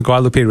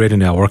Guadalupe Radio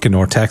Network in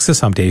North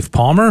Texas. I'm Dave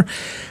Palmer,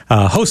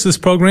 host of this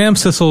program.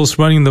 Sissel's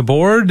running the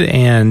board,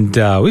 and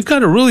we've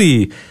got a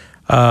really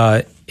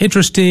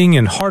interesting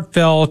and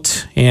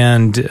heartfelt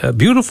and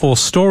beautiful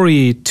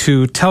story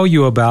to tell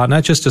you about.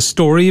 Not just a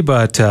story,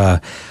 but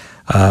a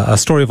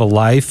story of a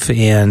life,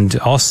 and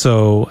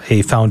also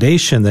a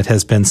foundation that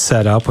has been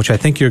set up, which I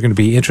think you're going to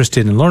be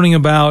interested in learning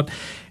about.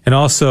 And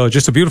also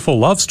just a beautiful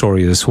love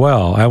story as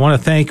well. I want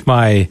to thank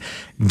my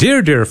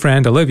dear, dear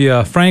friend,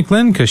 Olivia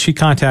Franklin, because she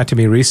contacted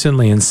me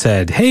recently and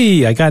said,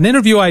 hey, I got an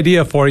interview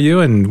idea for you.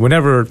 And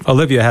whenever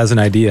Olivia has an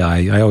idea,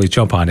 I always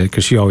jump on it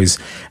because she always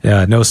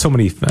knows so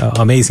many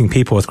amazing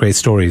people with great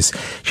stories.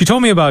 She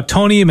told me about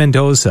Tony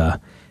Mendoza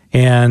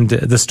and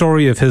the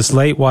story of his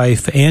late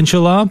wife,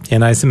 Angela.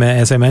 And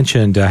as I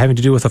mentioned, having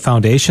to do with a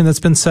foundation that's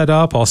been set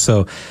up,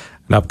 also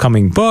an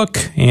upcoming book,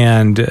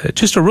 and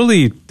just a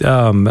really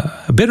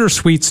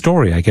bittersweet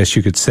story, I guess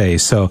you could say.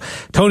 So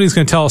Tony's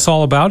going to tell us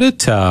all about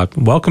it.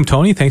 Welcome,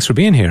 Tony. Thanks for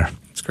being here.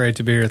 It's great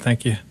to be here.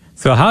 Thank you.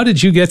 So how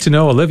did you get to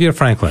know Olivia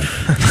Franklin?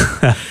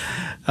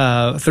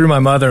 Through my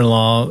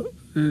mother-in-law.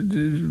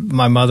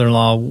 My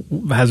mother-in-law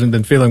hasn't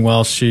been feeling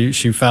well.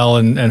 She fell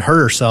and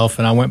hurt herself,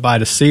 and I went by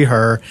to see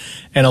her,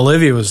 and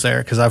Olivia was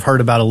there because I've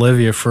heard about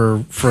Olivia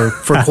for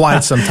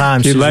quite some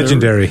time. She's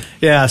legendary.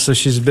 So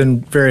she's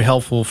been very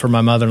helpful for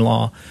my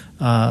mother-in-law,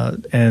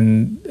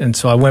 and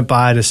so I went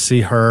by to see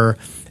her,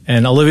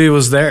 and Olivia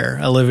was there.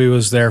 Olivia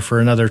was there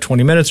for another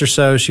 20 minutes or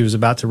so. She was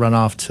about to run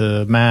off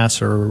to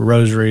Mass or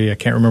Rosary. I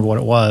can't remember what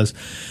it was.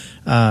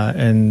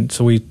 And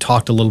so we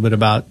talked a little bit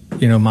about,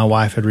 my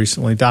wife had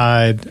recently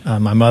died.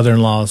 My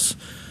mother-in-law's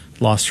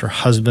lost her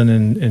husband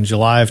in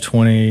July of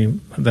 20,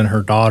 then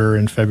her daughter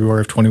in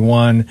February of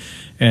 21.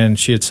 And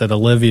she had said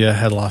Olivia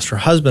had lost her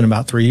husband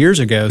about 3 years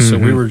ago. So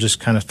we were just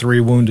kind of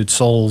three wounded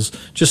souls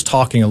just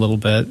talking a little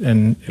bit.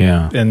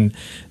 And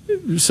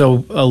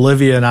so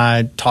Olivia and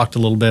I talked a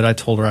little bit. I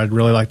told her I'd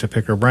really like to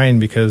pick her brain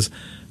because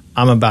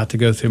I'm about to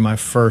go through my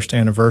first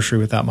anniversary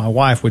without my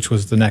wife, which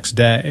was the next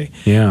day.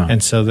 Yeah.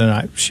 And so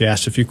then she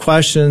asked a few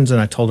questions, and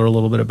I told her a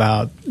little bit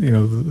about,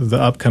 the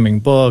upcoming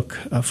book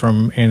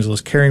from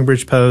Angela's Caring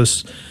Bridge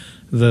Post,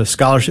 the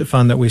scholarship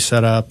fund that we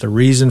set up, the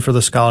reason for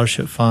the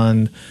scholarship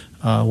fund,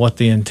 what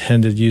the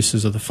intended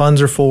uses of the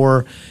funds are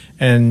for.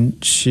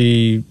 And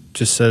she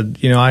just said,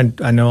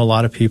 I know a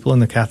lot of people in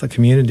the Catholic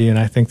community, and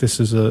I think this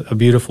is a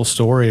beautiful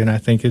story, and I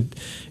think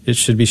it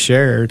should be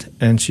shared.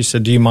 And she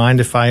said, do you mind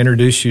if I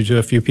introduce you to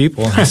a few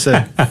people? And I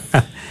said,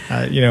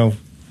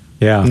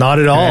 not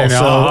at all. And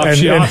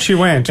off she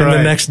went. And right.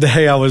 the next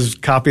day I was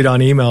copied on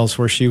emails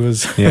where she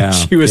was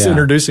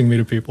introducing me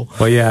to people.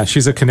 Well, yeah,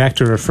 she's a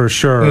connector for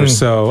sure.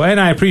 So, and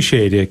I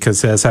appreciate it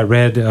because as I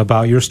read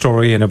about your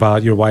story and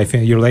about your wife,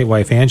 your late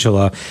wife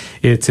Angela,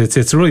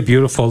 it's really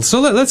beautiful. So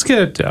let's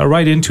get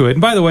right into it.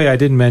 And by the way, I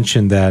didn't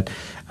mention that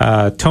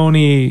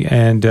Tony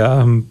and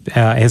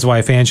his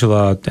wife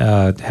Angela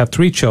have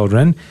 3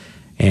 children.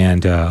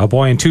 And a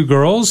boy and 2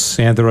 girls,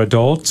 and they're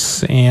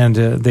adults. And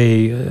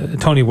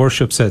Tony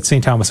worships at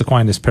St. Thomas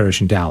Aquinas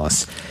Parish in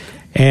Dallas.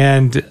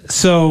 And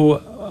so,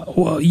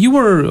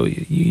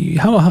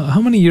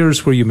 how many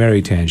years were you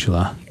married to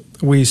Angela?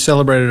 We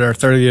celebrated our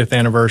 30th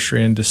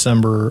anniversary in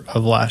December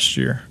of last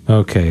year.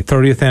 Okay,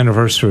 30th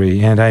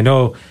anniversary. And I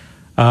know,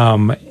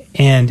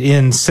 and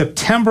in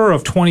September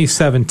of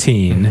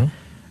 2017,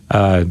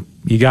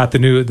 you got the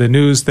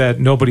news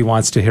that nobody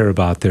wants to hear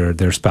about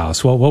their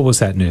spouse. What was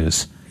that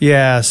news?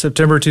 Yeah,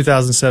 September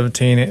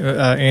 2017,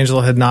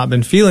 Angela had not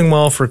been feeling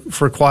well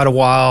for quite a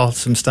while,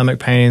 some stomach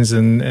pains,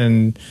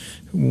 and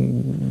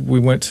we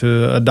went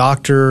to a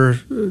doctor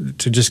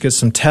to just get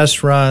some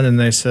tests run, and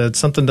they said,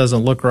 something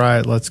doesn't look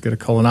right, let's get a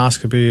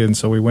colonoscopy. And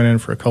so we went in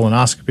for a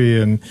colonoscopy,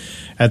 and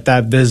at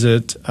that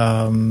visit,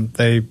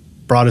 they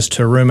brought us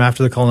to a room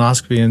after the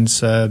colonoscopy and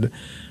said,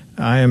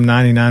 I am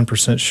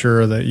 99%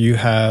 sure that you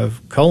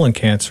have colon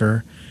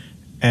cancer,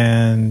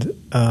 and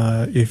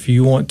if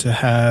you want to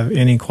have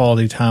any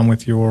quality time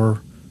with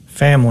your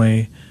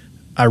family,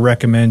 I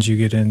recommend you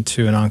get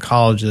into an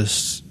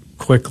oncologist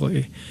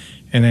quickly.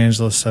 And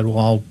Angela said,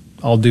 well,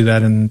 I'll do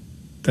that in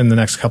the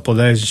next couple of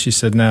days. And she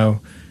said,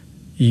 no,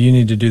 you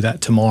need to do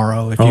that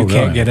tomorrow. If you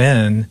can't get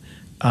in,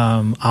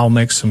 I'll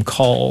make some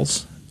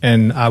calls.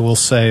 And I will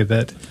say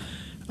that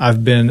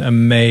I've been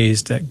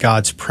amazed at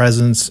God's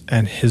presence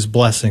and His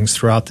blessings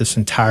throughout this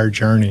entire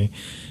journey,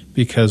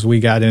 because we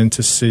got in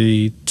to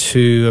see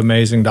 2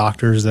 amazing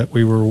doctors that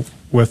we were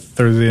with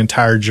through the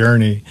entire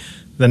journey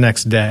the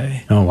next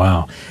day. Oh,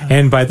 wow.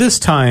 And by this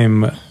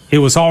time, it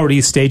was already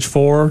stage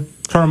 4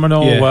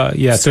 terminal?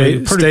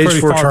 Stage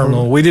 4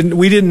 terminal. We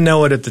didn't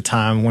know it at the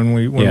time. When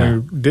we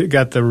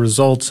got the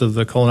results of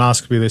the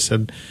colonoscopy, they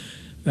said,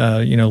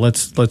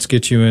 let's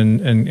get you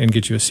in and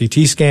get you a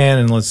CT scan,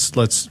 and let's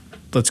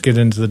get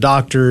into the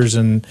doctors.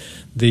 And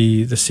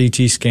the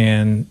CT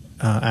scan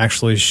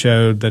actually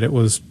showed that it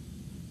was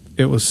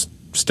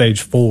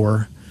stage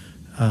 4.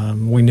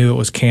 We knew it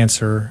was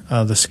cancer.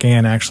 The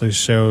scan actually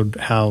showed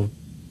how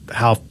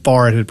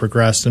far it had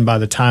progressed, and by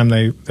the time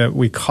that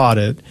we caught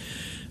it,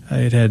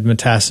 it had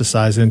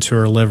metastasized into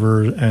her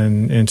liver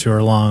and into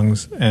her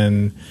lungs,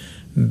 and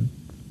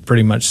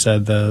pretty much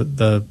said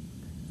the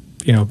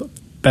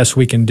best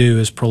we can do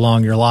is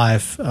prolong your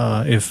life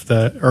if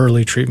the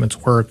early treatments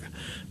work.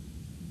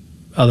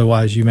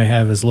 Otherwise, you may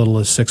have as little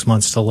as 6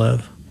 months to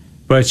live.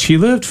 But she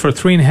lived for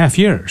 3.5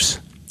 years.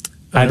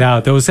 I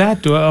doubt. Was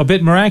that a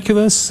bit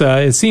miraculous?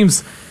 It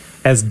seems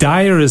as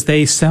dire as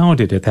they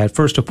sounded at that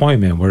first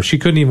appointment, where she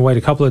couldn't even wait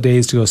a couple of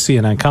days to go see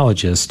an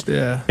oncologist.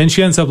 Yeah. And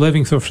she ends up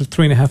living for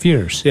 3.5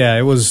 years. Yeah,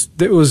 it was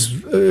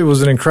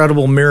an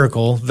incredible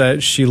miracle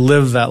that she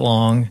lived that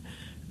long,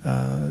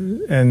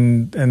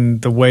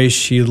 and the way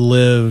she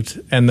lived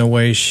and the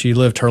way she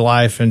lived her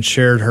life and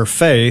shared her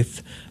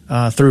faith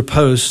through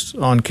posts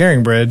on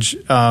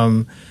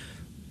CaringBridge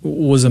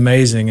was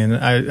amazing. And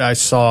I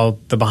saw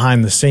the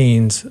behind the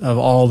scenes of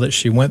all that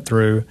she went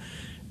through,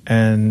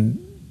 and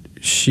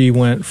she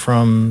went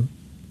from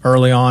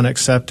early on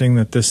accepting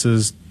that this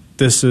is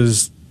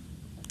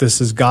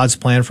God's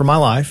plan for my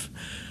life.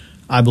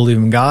 I believe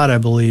in God. I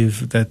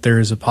believe that there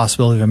is a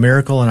possibility of a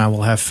miracle, and I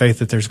will have faith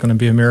that there's going to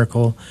be a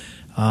miracle.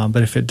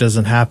 But if it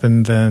doesn't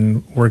happen,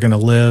 then we're going to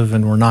live,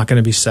 and we're not going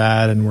to be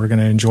sad, and we're going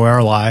to enjoy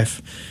our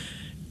life.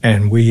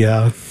 And we, we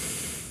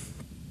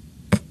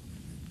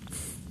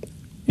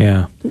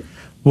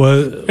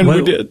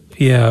did.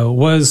 Yeah.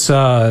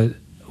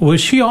 Was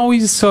she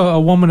always a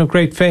woman of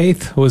great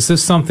faith? Was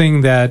this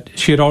something that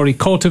she had already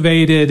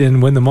cultivated,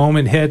 and when the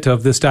moment hit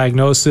of this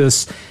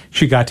diagnosis,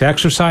 she got to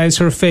exercise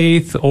her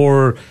faith,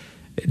 or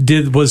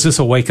was this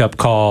a wake up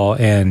call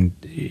and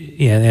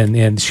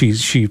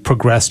she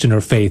progressed in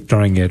her faith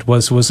during it?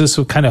 Was this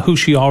kind of who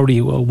she already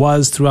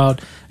was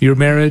throughout your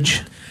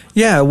marriage?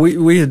 Yeah,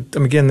 we had,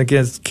 again, the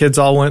kids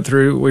all went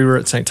through, we were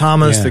at St.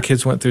 Thomas, Yeah. The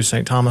kids went through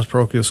St. Thomas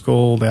Parochial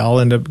School, they all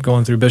ended up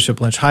going through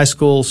Bishop Lynch High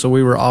School, so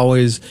we were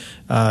always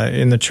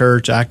in the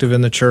church, active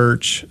in the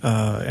church,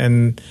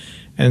 and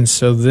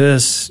so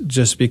this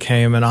just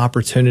became an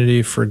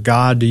opportunity for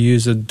God to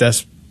use a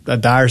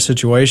dire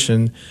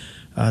situation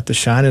to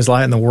shine His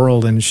light in the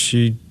world. And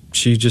she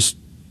just,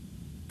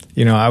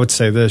 I would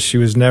say this, she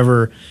was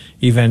never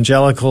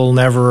evangelical,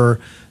 never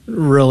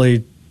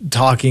really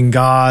talking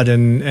God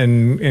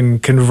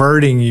and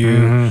converting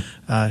you.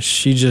 Mm-hmm.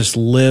 She just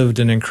lived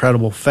an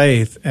incredible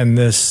faith, and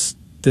this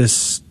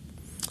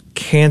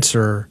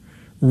cancer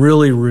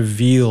really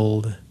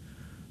revealed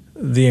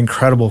the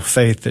incredible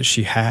faith that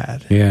she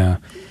had. Yeah.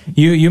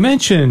 You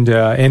mentioned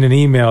in an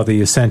email that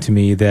you sent to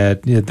me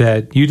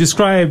that you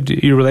described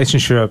your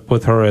relationship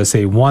with her as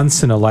a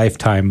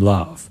once-in-a-lifetime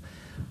love.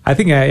 I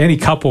think any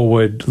couple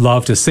would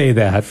love to say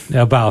that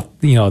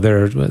about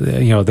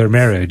their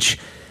marriage.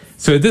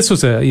 So this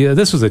was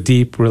a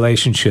deep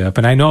relationship,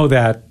 and I know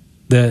that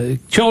the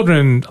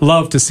children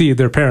love to see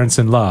their parents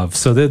in love.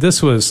 So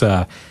this was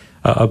a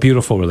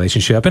beautiful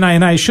relationship. And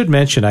I should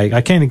mention,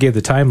 I kind of gave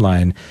the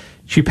timeline.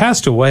 She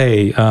passed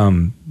away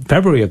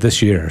February of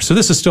this year, so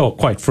this is still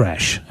quite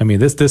fresh. I mean,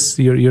 this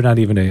you're not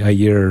even a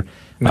year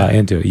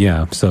into it.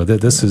 Yeah. So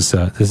this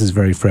is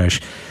very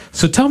fresh.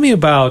 So tell me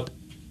about.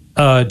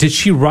 Did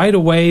she right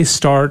away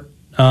start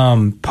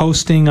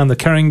posting on the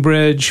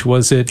CaringBridge?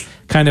 Was it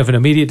kind of an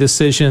immediate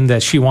decision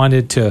that she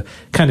wanted to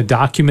kind of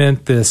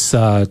document this,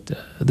 her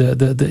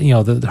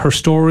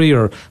story,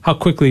 or how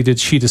quickly did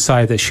she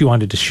decide that she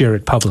wanted to share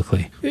it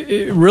publicly?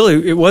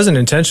 It wasn't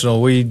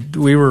intentional. We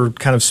were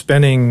kind of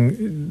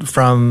spinning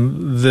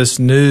from this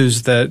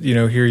news that,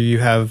 here you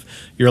have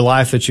your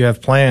life that you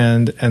have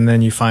planned, and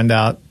then you find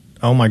out,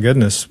 oh my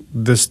goodness,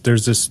 there's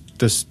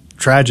this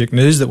tragic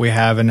news that we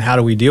have, and how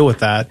do we deal with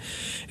that?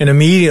 And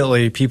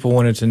immediately people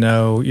wanted to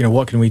know,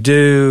 what can we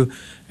do,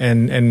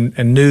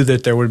 and knew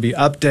that there would be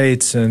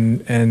updates,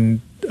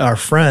 and our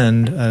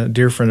friend, a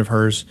dear friend of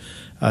hers,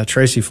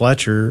 Tracy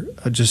Fletcher,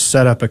 just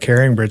set up a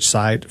CaringBridge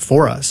site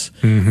for us.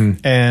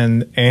 Mm-hmm.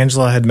 And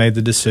Angela had made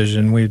the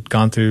decision. We'd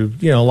gone through,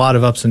 a lot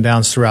of ups and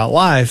downs throughout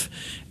life,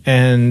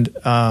 and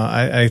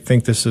I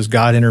think this is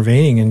God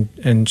intervening,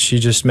 and she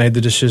just made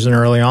the decision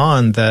early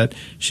on that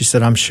she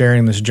said, I'm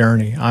sharing this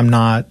journey. I'm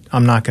not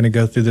going to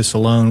go through this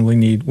alone. We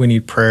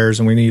need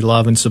prayers, and we need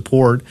love and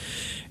support.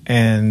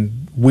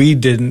 And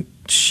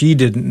she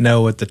didn't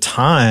know at the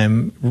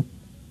time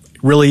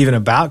really even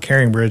about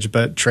CaringBridge,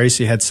 but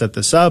Tracy had set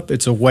this up.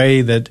 It's a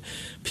way that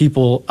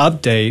people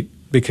update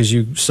because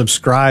you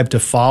subscribe to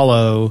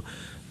follow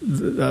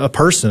a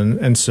person.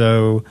 And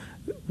so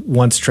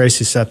once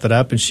Tracy set that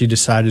up and she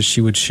decided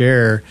she would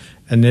share,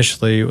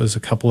 initially it was a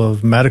couple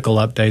of medical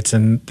updates,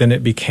 and then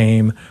it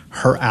became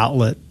her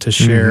outlet to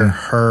share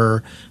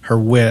her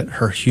wit,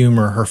 her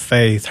humor, her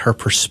faith, her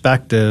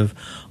perspective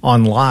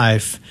on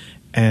life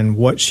and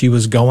what she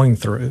was going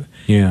through.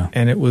 Yeah.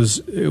 And it was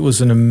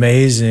an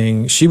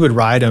amazing, she would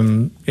write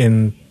them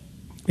in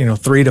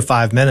 3 to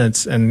 5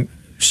 minutes, and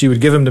she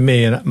would give them to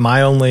me, and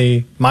my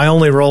only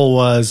role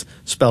was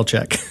spell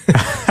check.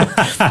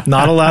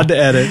 Not allowed to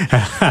edit.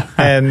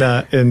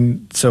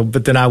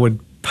 But then I would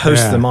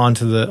post them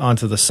onto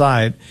the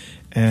site,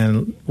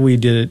 and we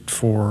did it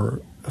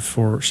for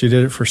she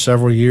did it for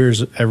several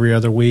years, every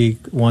other week,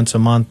 once a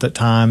month at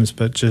times,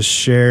 but just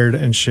shared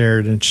and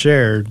shared and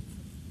shared.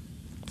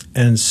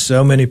 And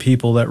so many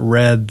people that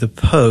read the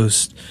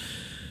post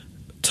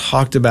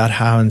talked about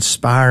how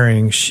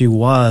inspiring she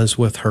was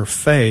with her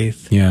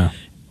faith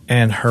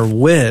and her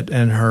wit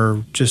and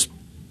her just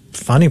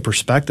funny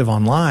perspective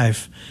on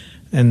life,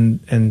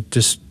 and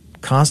just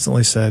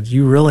constantly said,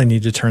 you really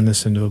need to turn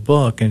this into a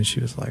book. And she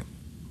was like,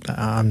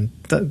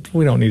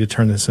 we don't need to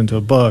turn this into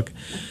a book.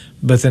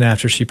 But then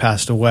after she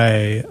passed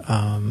away,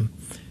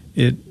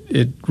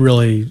 it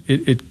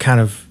really kind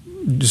of,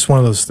 just one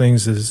of those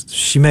things is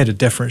she made a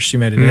difference. She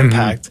made an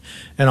impact.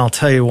 And I'll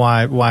tell you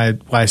why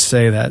I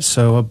say that.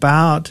 So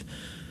about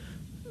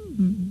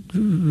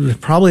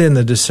probably in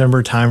the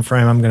December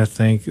timeframe, I'm going to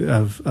think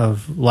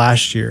of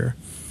last year,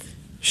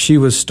 she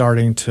was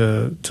starting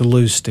to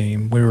lose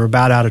steam. We were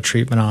about out of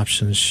treatment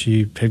options.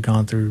 She had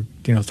gone through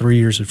 3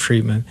 years of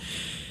treatment,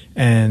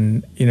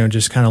 and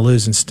just kind of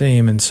losing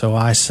steam. And so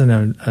I sent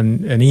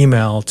an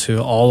email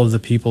to all of the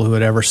people who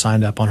had ever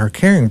signed up on her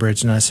Caring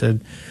Bridge, and I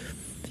said,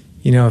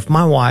 if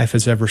my wife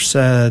has ever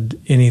said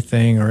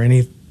anything or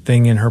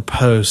anything in her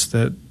post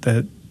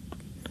that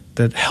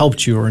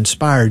helped you or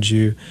inspired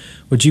you,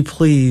 would you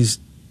please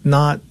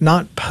not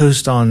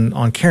post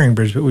on Caring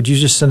Bridge, but would you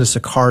just send us a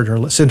card,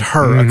 or send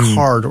her a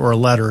card or a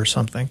letter or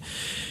something?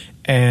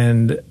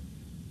 And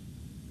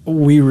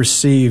we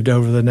received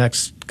over the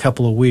next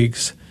couple of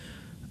weeks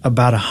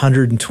about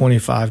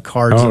 125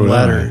 cards and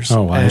letters.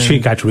 Oh, wow. And she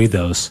got to read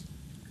those.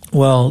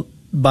 Well,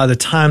 by the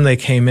time they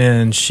came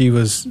in, she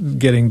was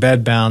getting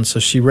bedbound, so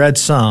she read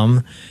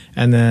some,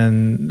 and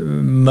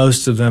then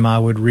most of them I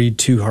would read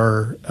to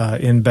her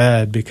in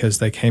bed, because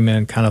they came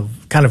in kind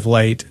of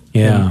late,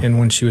 and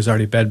when she was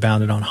already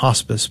bedbound and on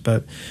hospice.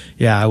 But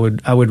yeah,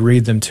 I would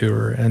read them to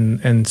her,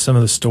 and some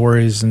of the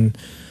stories and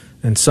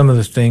some of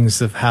the things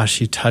of how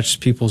she touched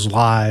people's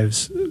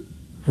lives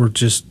were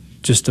just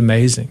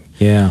amazing.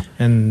 Yeah,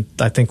 and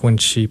I think when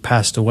she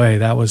passed away,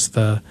 that was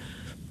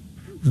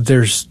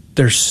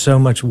there's so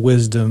much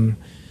wisdom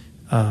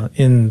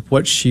in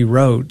what she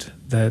wrote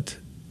that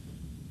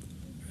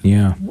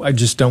I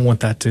just don't want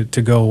that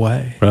to go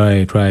away.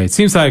 Right. It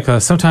seems like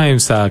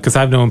sometimes, because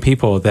I've known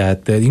people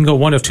that you can go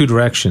one of two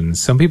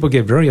directions. Some people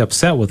get very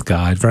upset with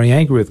God, very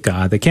angry with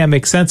God. They can't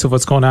make sense of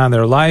what's going on in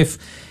their life.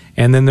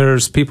 And then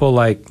there's people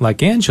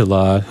like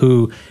Angela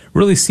who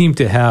really seem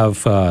to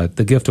have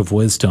the gift of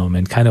wisdom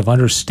and kind of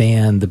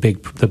understand the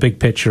big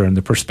picture and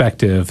the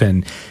perspective,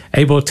 and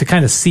able to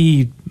kind of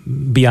see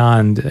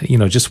beyond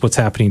just what's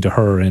happening to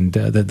her and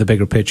the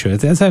bigger picture.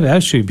 That's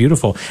actually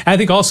beautiful. I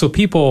think also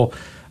people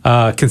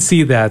can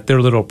see that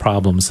their little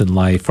problems in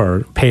life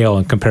are pale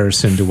in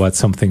comparison to what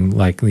something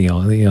like they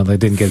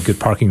didn't get a good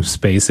parking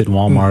space at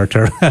Walmart,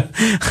 or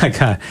I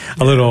got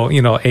a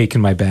little ache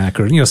in my back,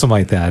 or something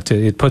like that.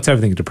 It puts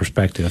everything into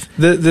perspective.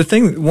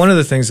 One of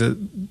the things that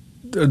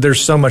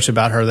there's so much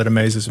about her that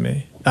amazes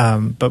me,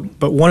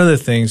 but one of the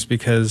things,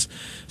 because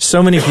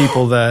so many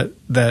people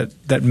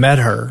that met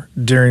her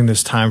during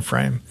this time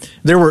frame,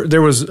 there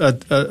was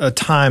a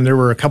time, there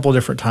were a couple of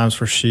different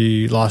times where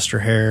she lost her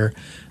hair.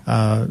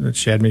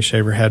 She had me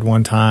shave her head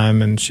one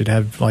time, and she'd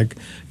have like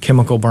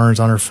chemical burns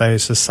on her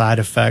face as side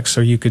effects.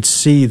 So you could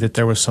see that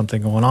there was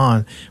something going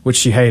on, which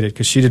she hated,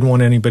 because she didn't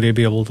want anybody to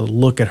be able to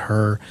look at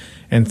her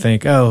and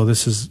think, oh,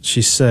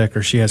 she's sick,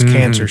 or she has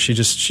cancer. She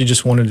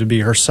just wanted to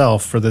be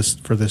herself for this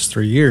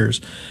 3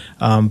 years.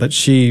 But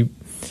she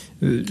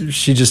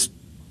just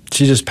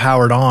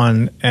powered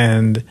on.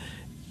 And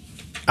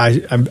I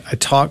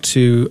talked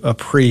to a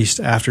priest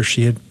after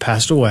she had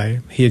passed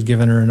away. He had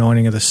given her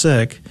anointing of the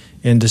sick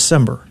in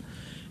December.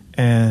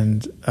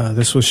 And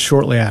this was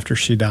shortly after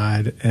she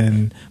died.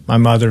 And my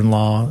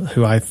mother-in-law,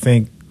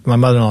 my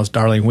mother-in-law is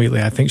Darlene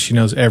Wheatley. I think she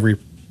knows every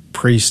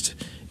priest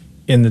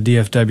in the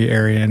DFW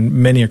area and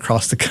many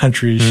across the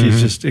country. She's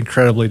just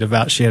incredibly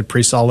devout. She had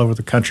priests all over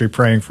the country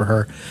praying for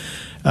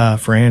her,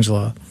 for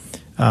Angela.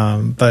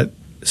 But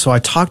so I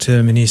talked to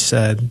him, and he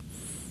said,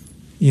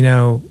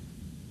 when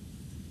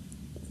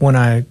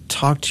I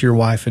talked to your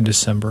wife in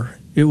December,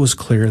 it was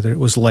clear that it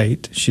was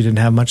late. She didn't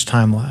have much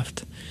time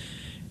left.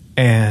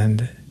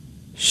 And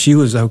she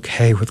was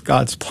okay with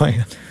God's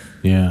plan.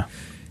 Yeah.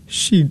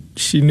 She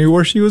knew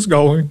where she was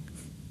going,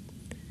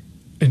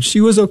 and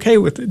she was okay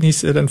with it. And he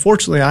said,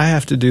 unfortunately, I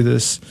have to do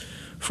this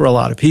for a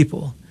lot of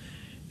people.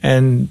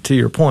 And to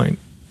your point,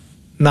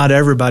 not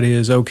everybody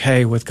is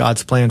okay with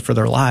God's plan for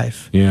their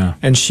life. Yeah.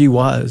 And she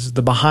was.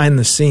 The behind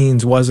the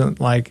scenes wasn't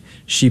like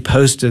she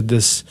posted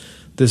this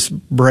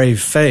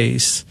brave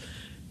face.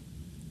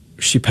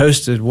 She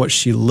posted what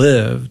she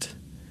lived,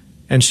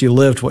 and she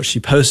lived what she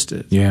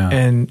posted. Yeah.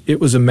 And it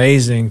was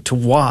amazing to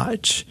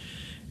watch.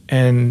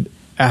 And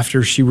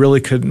after she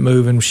really couldn't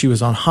move, and she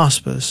was on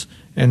hospice,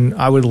 and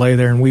I would lay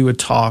there and we would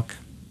talk,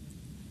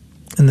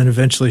 and then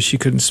eventually she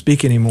couldn't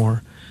speak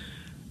anymore.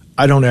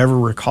 I don't ever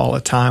recall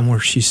a time where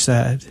she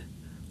said,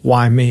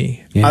 why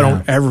me? Yeah. I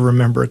don't ever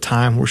remember a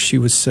time where she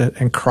would sit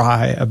and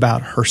cry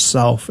about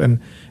herself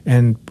and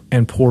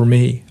poor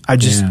me.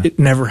 It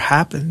never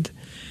happened.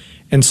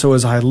 And so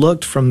as I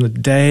looked from the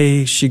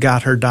day she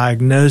got her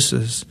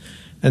diagnosis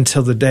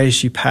until the day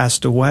she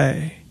passed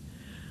away,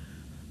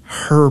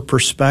 her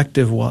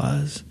perspective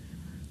was,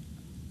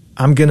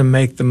 I'm going to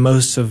make the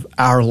most of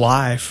our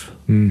life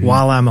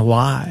while I'm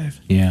alive.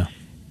 Yeah.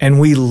 And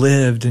we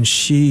lived, and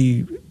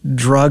she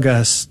drug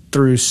us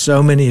through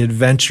so many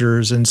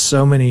adventures and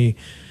so many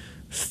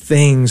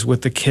things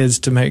with the kids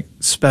to make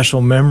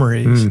special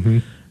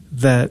memories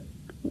that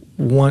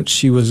once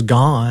she was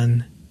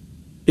gone,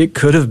 it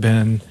could have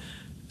been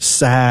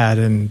sad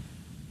and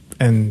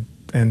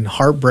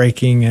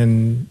heartbreaking,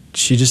 and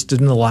she just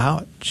didn't allow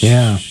it.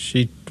 Yeah.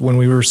 She when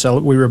we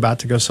were about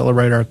to go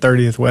celebrate our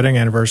 30th wedding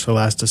anniversary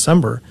last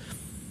December,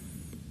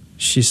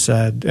 she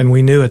said, and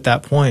we knew at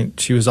that point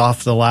she was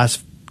off the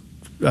last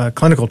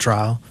clinical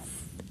trial.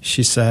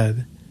 She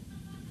said,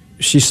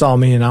 she saw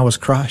me and I was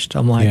crushed.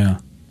 I'm like,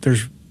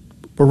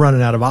 we're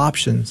running out of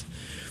options.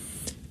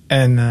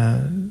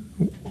 And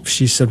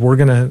she said, we're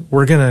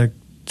gonna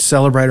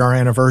celebrate our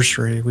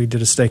anniversary. We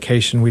did a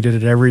staycation. We did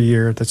it every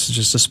year. That's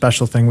just a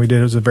special thing we did.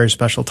 It was a very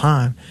special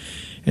time.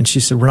 And she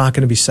said, we're not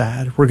going to be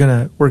sad. We're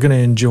gonna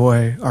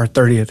enjoy our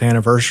 30th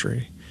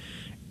anniversary.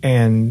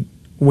 And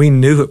we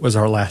knew it was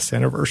our last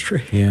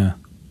anniversary. Yeah.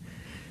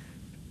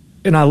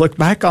 And I looked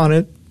back on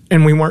it,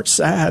 and we weren't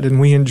sad,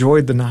 and we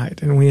enjoyed the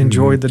night, and we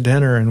enjoyed the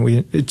dinner, and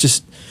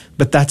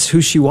but that's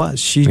who she was.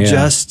 She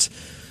just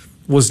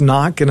was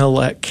not going to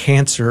let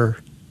cancer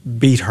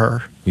beat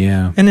her.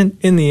 Yeah. And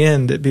in the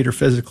end, it beat her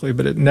physically,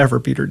 but it never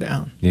beat her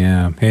down.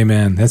 Yeah.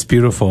 Amen. That's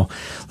beautiful.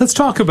 Let's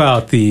talk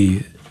about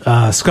the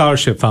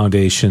scholarship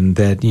foundation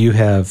that you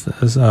have,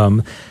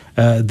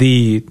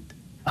 the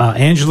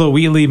Angela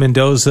Wheatley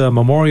Mendoza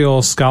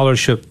Memorial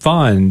Scholarship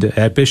Fund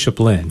at Bishop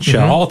Lynch.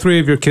 All three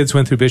of your kids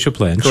went through Bishop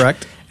Lynch.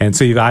 Correct. And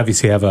so you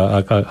obviously have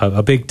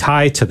a big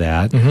tie to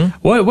that.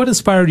 What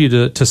inspired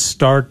you to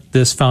start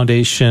this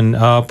foundation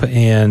up,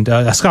 and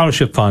a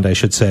scholarship fund, I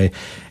should say,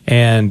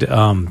 and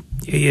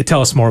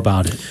tell us more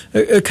about it.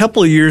 A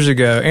couple of years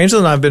ago,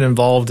 Angela and I have been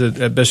involved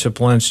at Bishop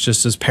Lynch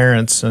just as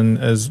parents and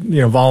as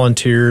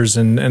volunteers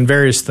and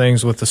various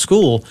things with the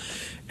school.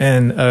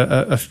 And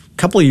a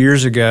couple of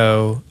years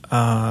ago,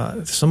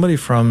 somebody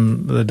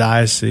from the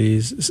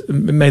diocese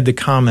made the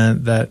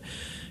comment that,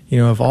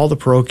 of all the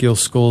parochial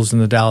schools in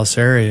the Dallas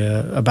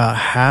area, about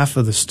half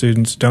of the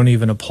students don't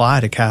even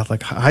apply to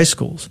Catholic high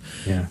schools.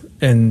 Yeah.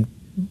 And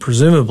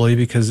presumably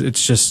because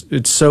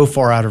it's so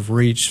far out of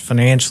reach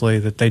financially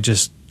that they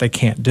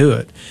can't do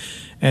it.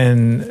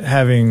 And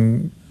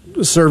having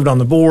served on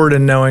the board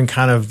and knowing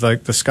kind of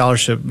like the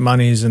scholarship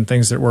monies and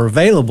things that were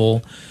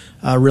available,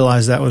 I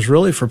realized that was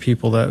really for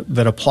people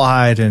that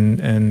applied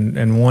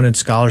and wanted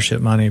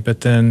scholarship money.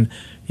 But then,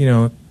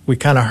 we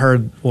kind of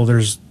heard, well,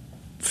 there's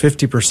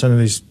 50% of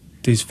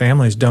these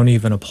families don't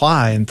even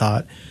apply, and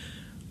thought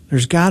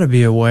there's got to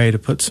be a way to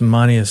put some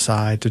money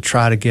aside to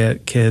try to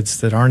get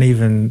kids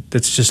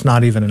that's just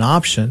not even an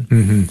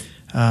option.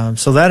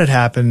 So that had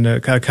happened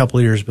a couple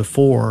of years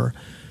before.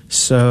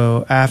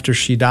 So after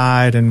she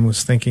died, and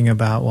was thinking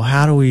about, well,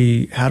 how do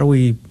we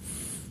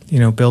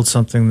build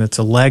something that's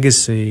a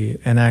legacy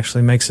and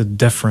actually makes a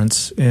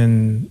difference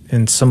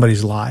in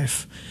somebody's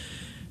life.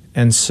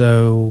 And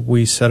so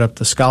we set up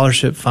the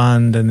scholarship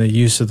fund, and the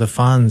use of the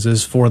funds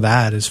is for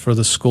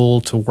the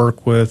school to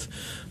work with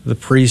the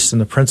priests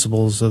and the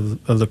principals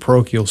of the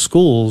parochial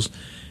schools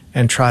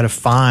and try to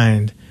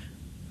find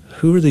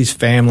who are these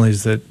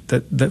families that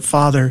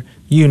Father,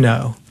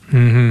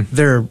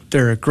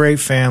 they're a great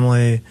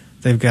family.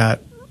 They've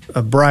got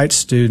a bright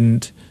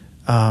student,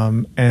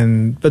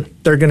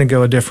 but they're going to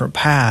go a different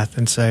path,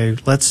 and say,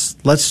 let's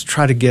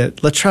try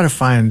to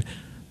find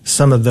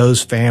some of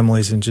those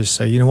families and just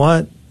say, you know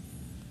what?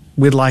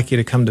 We'd like you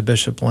to come to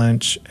Bishop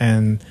Lynch,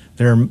 and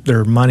there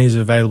are monies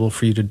available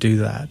for you to do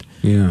that.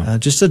 Yeah.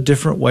 Just a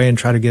different way, and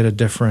try to get a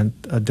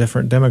different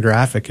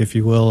demographic, if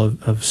you will,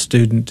 of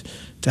student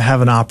to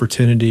have an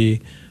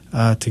opportunity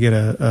to get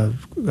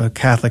a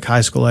Catholic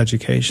high school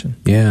education.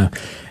 Yeah.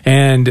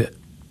 And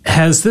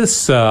has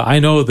this, I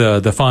know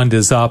the fund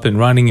is up and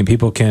running and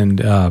people can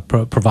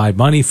provide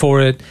money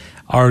for it.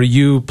 Are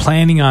you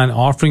planning on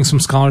offering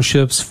some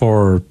scholarships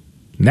for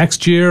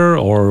next year,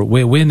 or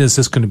when is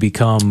this going to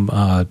become,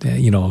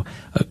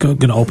 going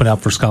to open up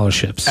for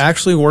scholarships?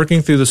 Actually,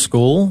 working through the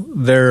school,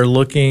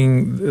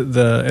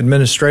 the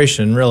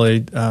administration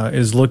really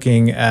is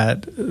looking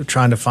at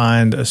trying to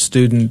find a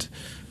student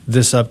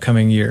this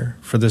upcoming year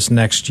for this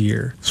next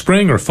year.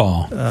 Spring or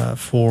fall?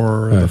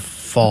 For the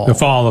fall. The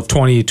fall of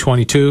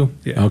 2022?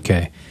 Yeah.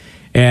 Okay.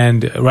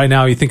 And right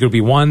now, you think it'll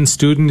be one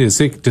student?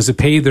 Does it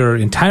pay their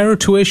entire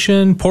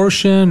tuition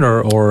portion,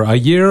 or a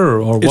year,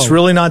 or what? It's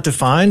really not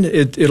defined.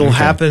 It'll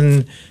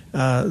happen.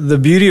 The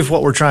beauty of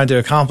what we're trying to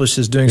accomplish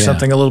is doing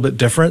something a little bit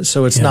different.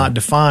 So it's not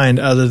defined,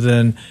 other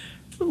than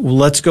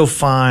let's go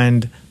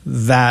find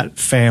that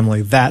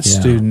family, that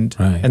student,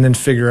 and then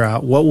figure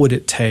out what would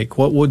it take.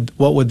 What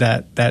would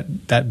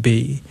that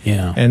be?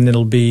 Yeah. And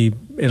it'll be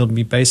it'll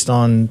be based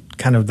on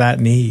kind of that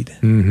need.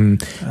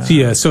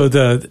 So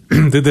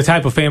the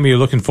type of family you're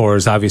looking for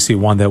is obviously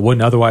one that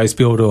wouldn't otherwise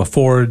be able to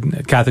afford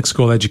a Catholic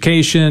school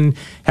education,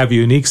 have a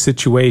unique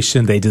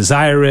situation, they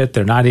desire it,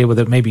 they're not able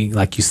to, maybe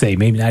like you say,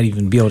 maybe not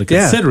even be able to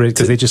consider it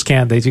because they just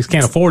can't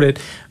afford it.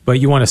 But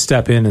you want to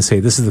step in and say,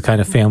 this is the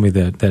kind of family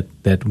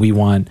that we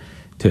want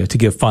to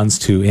give funds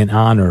to in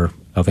honor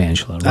of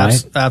Angela,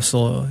 right?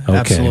 Absolutely. Okay.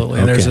 Absolutely.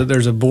 And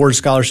there's a board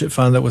scholarship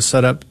fund that was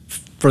set up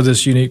for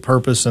this unique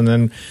purpose,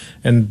 and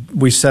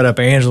we set up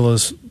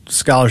Angela's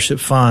scholarship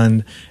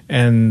fund,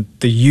 and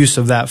the use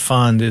of that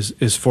fund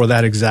is for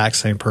that exact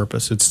same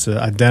purpose. It's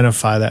to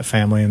identify that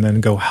family and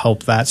then go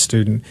help that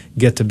student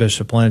get to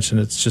Bishop Lynch. And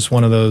it's just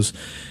one of those,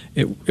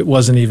 it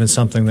wasn't even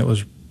something that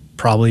was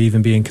probably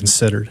even being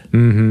considered.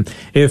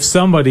 If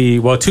somebody,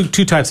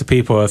 two types of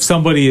people. If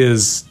somebody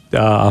is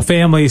a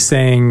family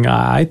saying,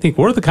 I think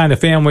we're the kind of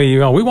family,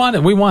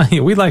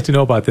 we'd like to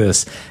know about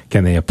this.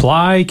 Can they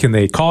apply? Can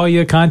they call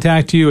you,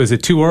 contact you? Is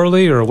it too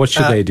early, or what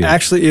should they do?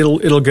 Actually,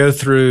 it'll go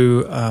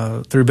through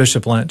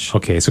Bishop Lynch.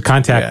 Okay, so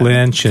contact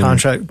Lynch.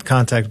 And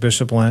contact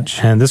Bishop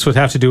Lynch. And this would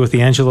have to do with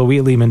the Angela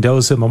Wheatley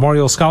Mendoza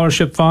Memorial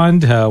Scholarship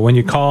Fund when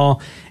you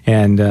call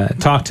and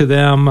talk to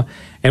them.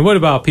 And what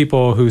about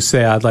people who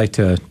say, I'd like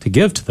to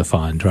give to the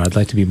fund, or I'd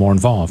like to be more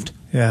involved?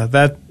 Yeah,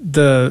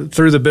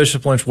 through the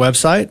Bishop Lynch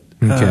website.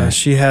 Okay.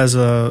 She has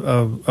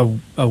a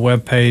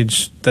web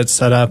page that's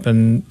set up,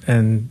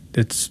 and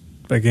it's,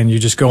 again, you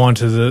just go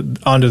onto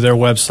their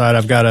website.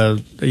 I've got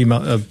a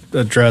email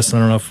address. I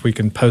don't know if we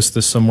can post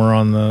this somewhere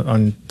on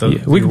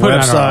the we can put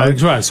website.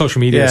 It on our social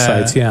media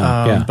sites.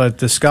 But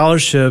the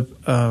scholarship,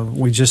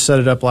 we just set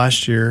it up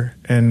last year,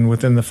 and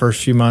within the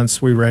first few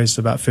months, we raised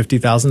about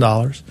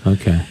 $50,000.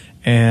 Okay.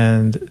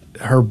 And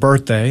her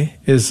birthday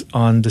is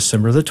on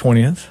December the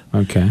 20th.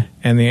 Okay.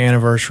 And the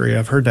anniversary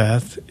of her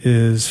death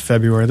is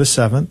February the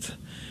 7th.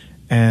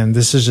 And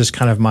this is just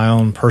kind of my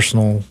own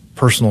personal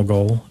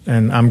goal.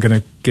 And I'm going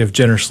to give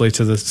generously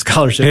to the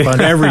scholarship fund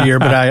every year,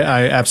 but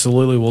I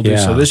absolutely will do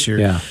so this year.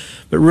 Yeah.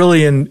 But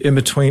really in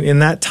between, in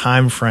that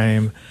time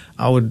frame,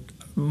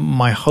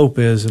 my hope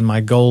is, and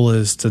my goal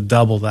is, to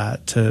double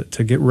that, to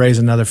raise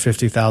another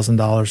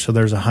 $50,000, so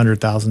there's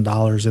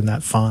 $100,000 in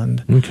that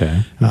fund.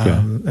 Okay.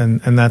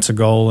 And that's a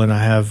goal, and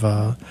I have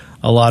a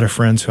lot of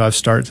friends who I've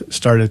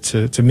started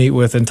to meet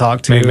with and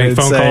talk to, make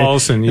phone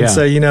calls and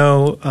say,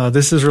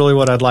 this is really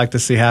what I'd like to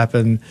see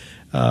happen.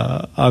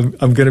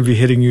 I'm going to be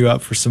hitting you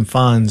up for some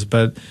funds,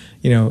 but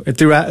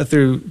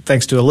through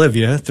thanks to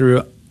Olivia,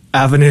 through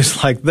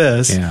avenues like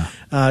this,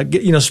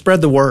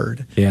 spread the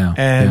word,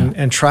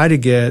 and try to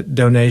get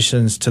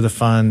donations to the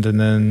fund. And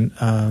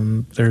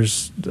then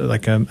there's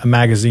like a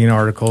magazine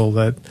article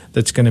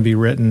that's going to be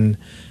written.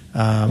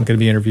 I'm going to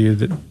be interviewed.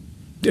 That,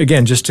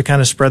 again, just to kind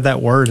of spread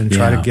that word and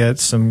try to get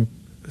some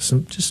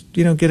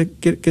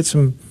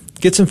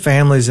get some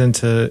families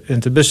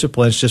into Bishop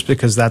Lynch, just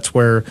because that's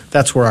where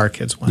our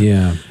kids went.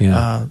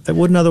 That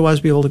wouldn't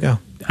otherwise be able to go.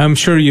 I'm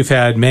sure you've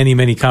had many,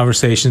 many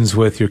conversations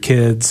with your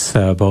kids,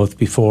 both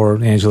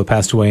before Angela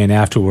passed away and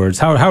afterwards.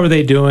 How are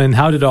they doing?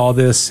 How did all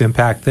this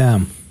impact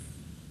them?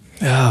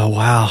 Oh,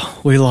 wow.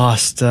 We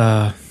lost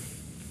the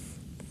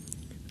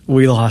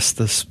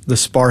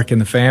spark in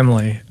the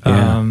family.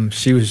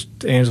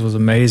 Angela was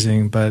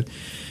amazing, but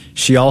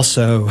she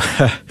also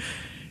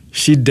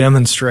she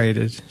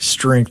demonstrated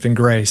strength and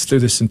grace through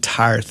this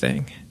entire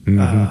thing.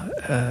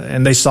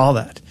 And they saw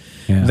that.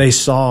 They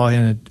saw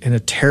in a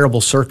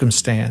terrible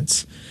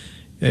circumstance,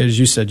 as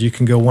you said, you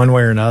can go one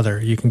way or another.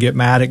 You can get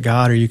mad at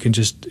God, or you can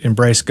just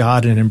embrace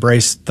God and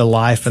embrace the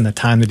life and the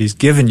time that He's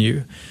given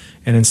you.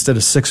 And instead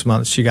of 6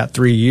 months, she got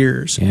 3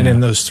 years. And in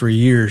those 3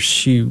 years,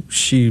 she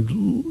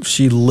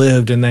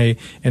lived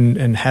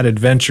and had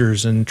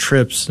adventures and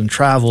trips and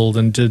traveled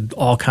and did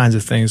all kinds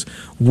of things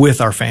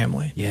with our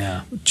family.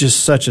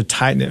 Just such a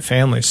tight-knit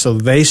family. So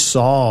they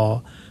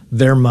saw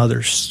their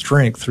mother's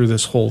strength through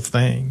this whole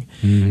thing.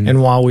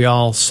 And while we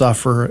all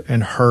suffer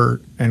and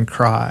hurt and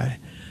cry,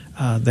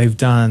 they've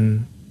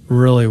done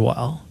really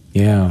well.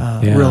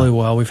 Really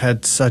well. We've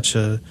had such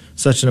an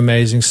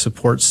amazing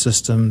support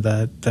system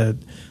that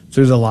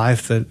through the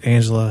life that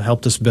Angela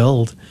helped us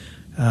build,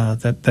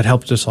 that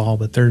helped us all.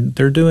 But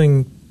they're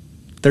doing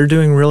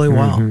really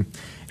well.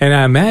 And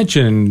I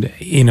imagine,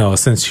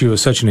 since she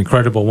was such an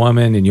incredible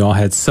woman and you all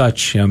had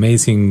such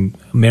amazing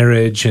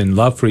marriage and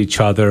love for each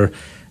other,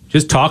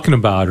 just talking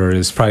about her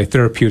is probably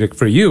therapeutic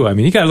for you. I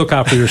mean, you got to look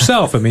out for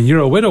yourself. I mean, you're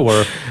a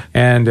widower,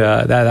 and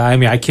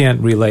I can't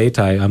relate.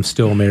 I'm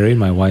still married.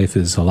 My wife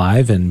is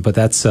alive, but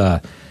that's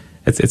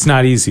it's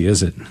not easy,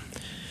 is it?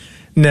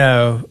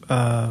 No.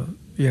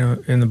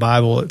 In the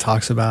Bible it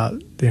talks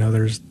about,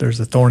 there's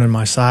a thorn in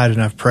my side,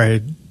 and I've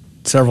prayed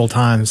several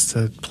times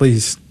to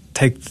please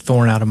take the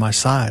thorn out of my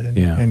side.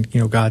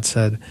 And God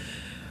said,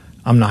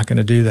 I'm not going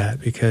to do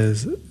that,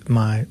 because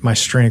my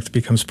strength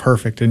becomes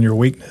perfect in your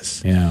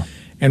weakness.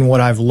 And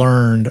what I've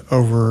learned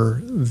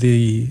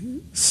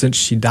since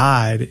she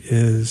died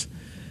is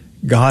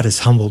God has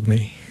humbled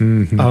me.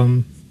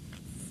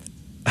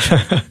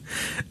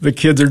 the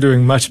kids are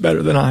doing much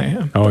better than I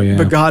am. Oh, yeah.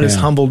 But God has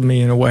Yeah. humbled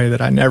me in a way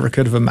that I never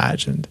could have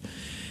imagined.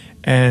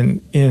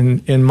 And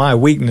in my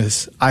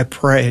weakness, I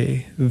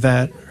pray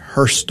that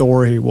her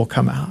story will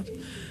come out,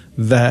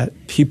 that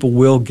people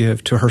will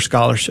give to her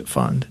scholarship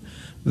fund,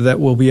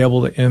 that will be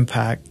able to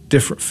impact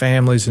different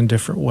families in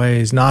different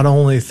ways, not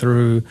only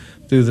through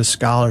the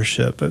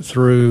scholarship, but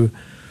through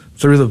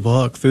the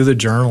book, through the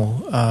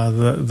journal.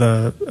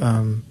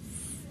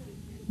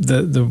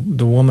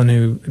 The woman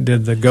who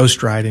did the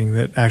ghostwriting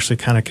that actually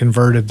kind of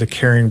converted the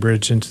Caring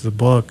Bridge into the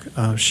book,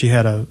 she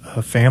had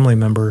a family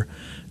member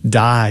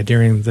die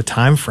during the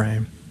time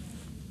frame,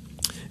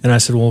 and I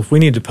said, "Well, if we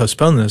need to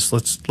postpone this,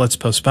 let's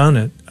postpone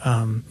it."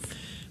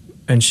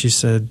 And she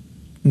said,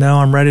 "No,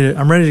 I'm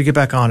ready to get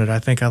back on it. I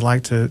think I'd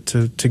like to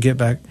get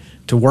back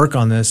to work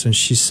on this." And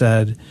she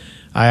said,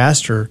 I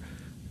asked her,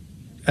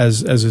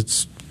 as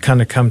it's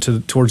kind of come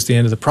towards the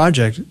end of the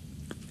project,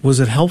 was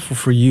it helpful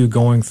for you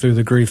going through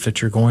the grief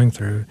that you're going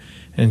through?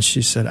 And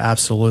she said,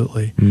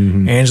 absolutely.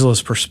 Mm-hmm.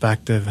 Angela's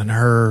perspective and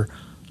her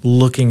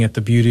looking at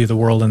the beauty of the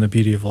world and the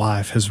beauty of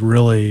life has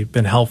really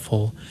been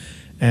helpful.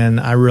 And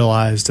I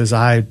realized,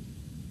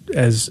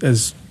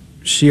 as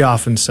she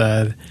often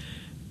said,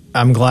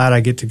 I'm glad I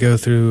get to go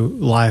through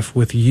life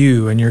with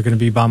you, and you're going to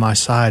be by my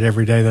side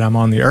every day that I'm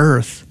on the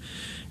earth.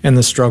 And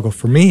the struggle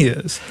for me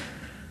is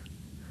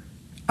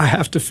I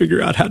have to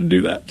figure out how to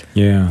do that.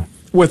 Yeah.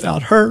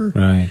 Without her.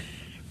 Right.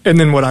 And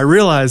then what I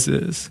realize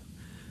is,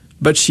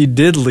 but she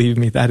did leave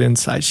me that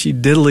insight. She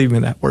did leave me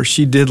that word.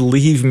 She did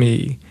leave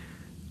me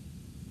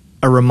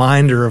a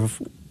reminder of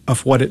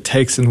what it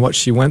takes and what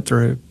she went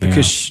through,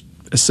 because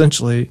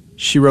essentially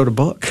she wrote a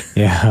book.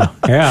 Yeah.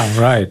 Yeah.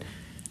 Right.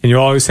 And you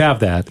always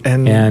have that,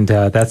 and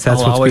that's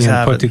what's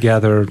being put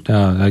together.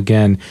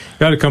 Again, you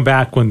got to come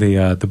back when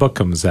the book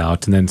comes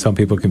out, and then some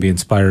people can be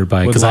inspired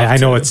by it, because I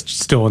know it's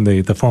still in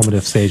the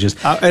formative stages.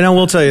 And I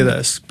will tell you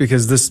this,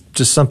 because this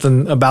just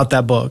something about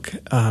that book.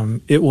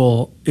 Me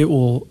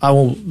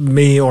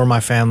or my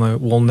family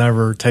will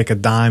never take a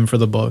dime for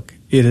the book.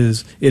 It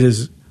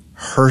is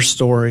her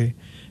story,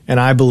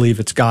 and I believe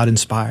it's God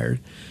inspired.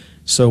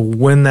 So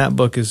when that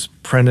book is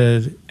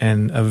printed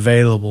and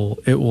available,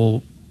 it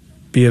will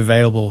be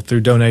available through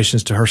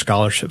donations to her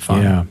scholarship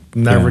fund. Yeah.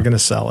 Never going to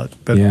sell it,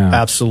 but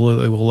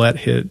absolutely will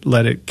let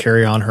it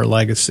carry on her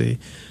legacy.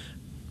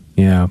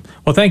 Yeah.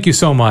 Well, thank you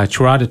so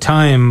much. We're out of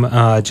time.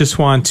 Just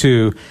want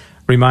to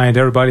remind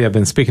everybody, I've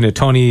been speaking to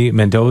Tony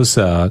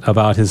Mendoza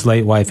about his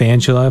late wife,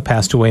 Angela,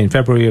 passed away in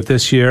February of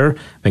this year.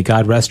 May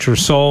God rest her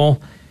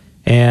soul.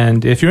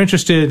 And if you're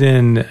interested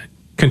in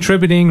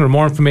contributing or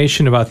more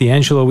information about the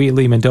Angela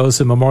Wheatley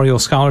Mendoza Memorial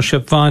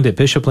Scholarship Fund at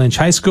Bishop Lynch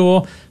High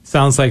School,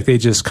 sounds like they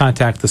just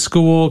contact the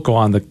school, go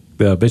on the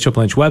Bishop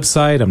Lynch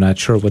website. I'm not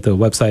sure what the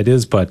website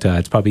is, but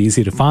it's probably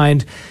easy to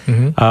find.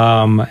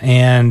 Mm-hmm.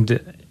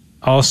 And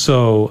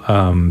also,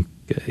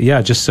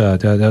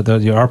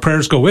 our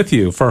prayers go with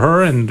you for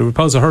her and the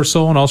repose of her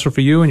soul, and also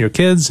for you and your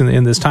kids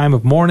in this time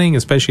of mourning,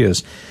 especially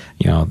as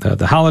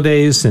the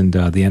holidays and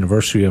the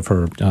anniversary of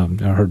her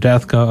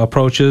death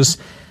approaches.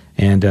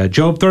 And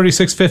Job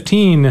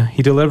 36:15,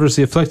 he delivers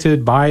the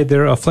afflicted by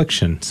their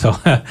affliction. So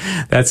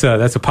that's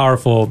a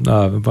powerful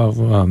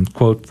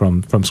quote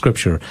from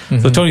Scripture. Mm-hmm.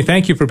 So Tony,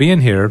 thank you for being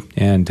here,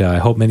 and I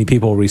hope many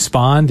people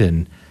respond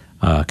and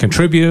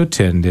contribute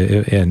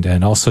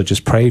and also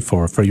just pray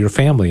for your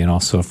family and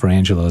also for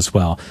Angela as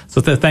well. So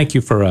thank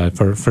you for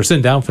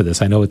sitting down for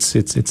this. I know it's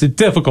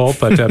difficult,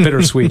 but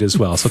bittersweet as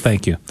well. So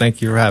thank you.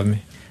 Thank you for having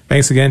me.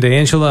 Thanks again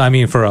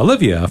to for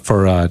Olivia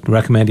for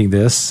recommending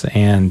this.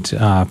 And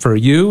for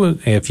you,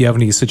 if you have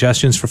any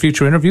suggestions for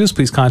future interviews,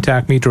 please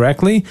contact me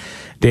directly,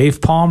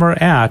 Dave Palmer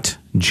at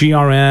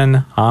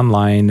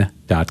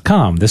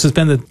grnonline.com. This has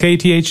been the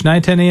KATH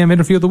 910 AM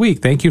Interview of the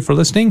Week. Thank you for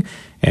listening,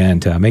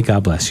 and may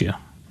God bless you.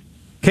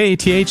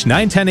 KATH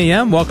 910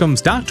 AM welcomes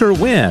Dr.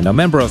 Wynn, a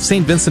member of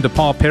St. Vincent de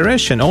Paul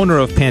Parish and owner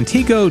of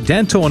Pantego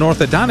Dental and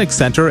Orthodontic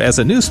Center, as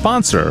a new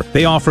sponsor.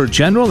 They offer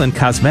general and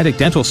cosmetic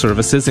dental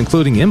services,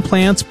 including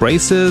implants,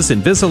 braces,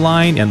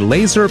 Invisalign, and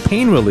laser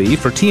pain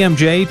relief for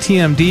TMJ,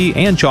 TMD,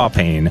 and jaw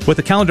pain. With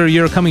the calendar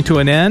year coming to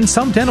an end,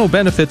 some dental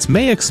benefits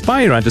may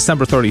expire on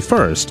December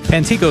 31st.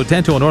 Pantego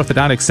Dental and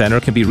Orthodontic Center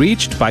can be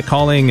reached by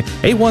calling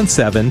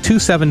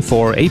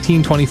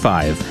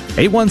 817-274-1825.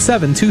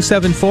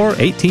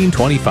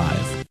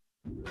 817-274-1825.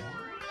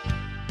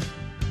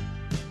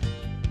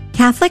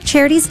 Catholic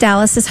Charities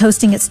Dallas is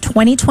hosting its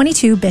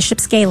 2022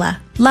 Bishop's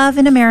Gala, Love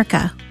in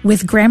America,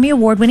 with Grammy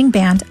Award-winning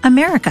band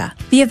America.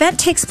 The event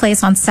takes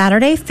place on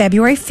Saturday,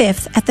 February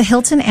 5th at the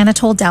Hilton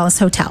Anatole Dallas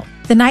Hotel.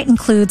 The night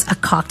includes a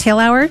cocktail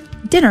hour,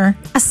 dinner,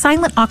 a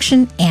silent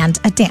auction, and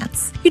a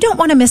dance. You don't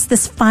want to miss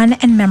this fun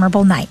and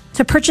memorable night.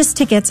 To purchase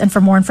tickets and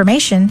for more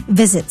information,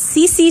 visit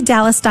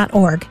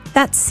ccdallas.org.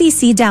 That's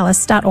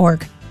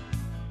ccdallas.org.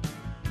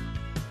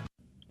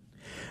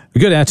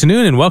 Good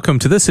afternoon, and welcome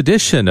to this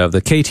edition of the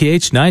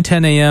KATH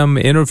 910 AM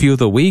Interview of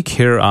the Week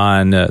here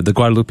on the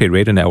Guadalupe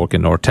Radio Network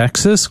in North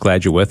Texas.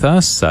 Glad you're with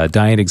us.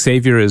 Diane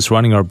Xavier is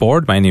running our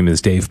board. My name is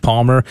Dave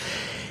Palmer.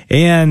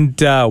 And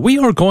we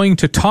are going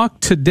to talk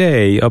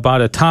today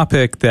about a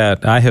topic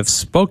that I have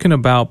spoken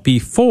about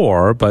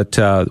before, but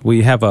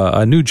we have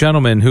a new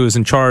gentleman who is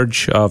in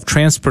charge of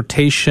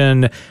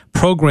transportation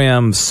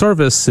program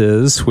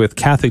services with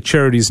Catholic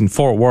Charities in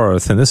Fort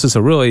Worth. And this is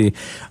a really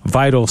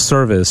vital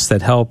service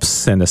that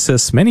helps and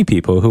assists many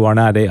people who are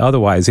not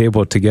otherwise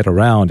able to get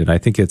around. And I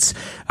think it's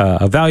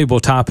a valuable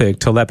topic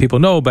to let people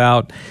know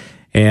about.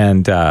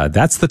 And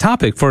that's the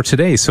topic for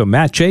today. So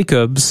Matt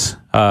Jacobs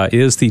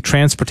is the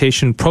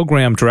Transportation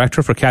Program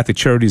Director for Catholic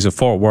Charities of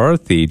Fort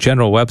Worth. The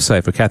general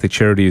website for Catholic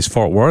Charities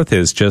Fort Worth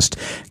is just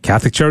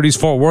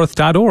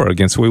CatholicCharitiesFortWorth.org.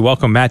 And so we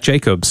welcome Matt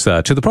Jacobs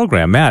to the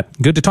program.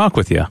 Matt, good to talk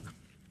with you.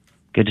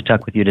 Good to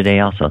talk with you today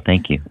also.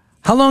 Thank you.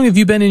 How long have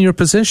you been in your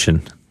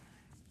position?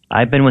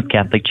 I've been with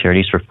Catholic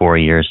Charities for 4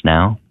 years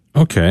now.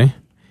 Okay.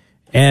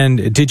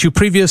 And did you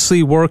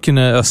previously work in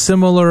a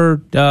similar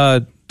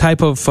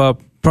type of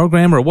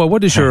program, or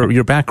what is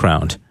your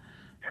background?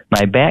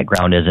 My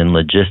background is in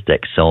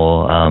logistics,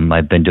 so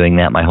I've been doing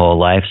that my whole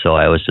life, so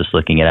I was just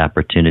looking at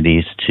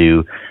opportunities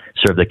to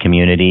serve the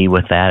community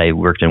with that. I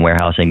worked in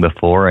warehousing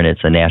before, and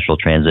it's a natural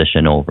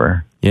transition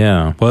over.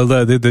 Yeah. Well,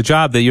 the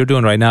job that you're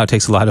doing right now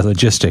takes a lot of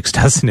logistics,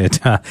 doesn't it,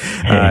 to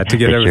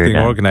get everything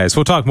organized.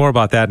 We'll talk more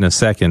about that in a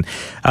second.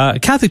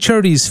 Catholic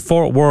Charities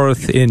Fort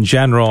Worth in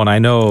general, and I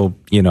know,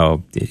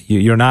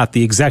 you're not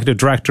the executive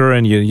director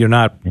and you're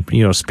not,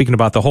 speaking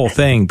about the whole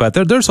thing, but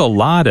there's a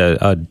lot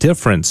of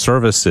different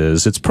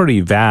services. It's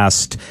pretty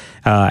vast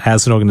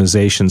as an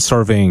organization,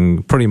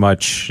 serving pretty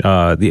much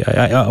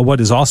what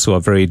is also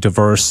a very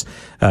diverse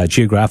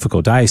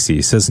geographical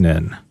diocese, isn't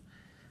it?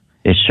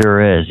 It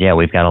sure is. Yeah,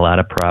 we've got a lot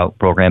of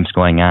programs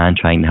going on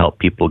trying to help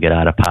people get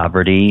out of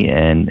poverty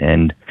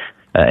and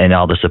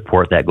all the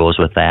support that goes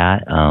with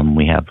that.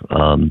 We have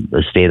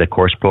the Stay the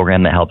Course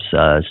program that helps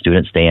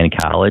students stay in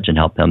college and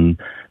help them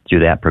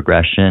through that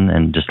progression,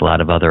 and just a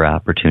lot of other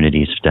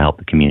opportunities to help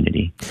the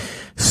community.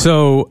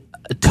 So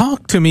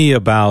talk to me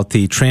about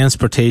the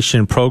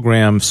transportation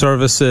program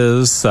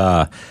services.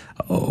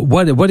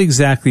 What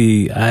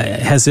exactly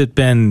has it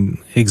been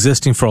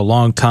existing for a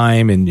long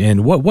time,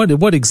 and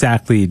what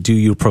exactly do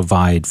you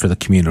provide for the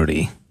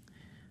community?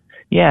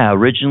 Yeah,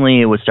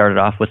 originally it was started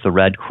off with the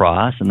Red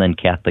Cross, and then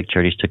Catholic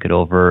Charities took it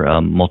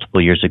over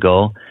multiple years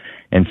ago.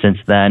 And since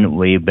then,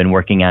 we've been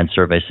working on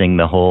servicing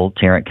the whole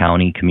Tarrant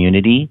County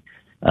community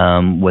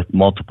with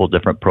multiple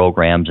different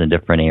programs in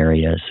different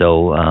areas.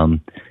 So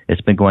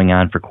it's been going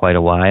on for quite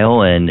a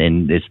while, and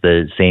it's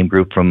the same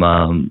group from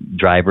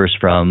drivers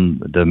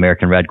from the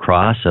American Red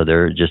Cross. So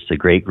they're just a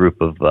great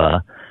group of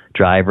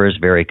drivers,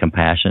 very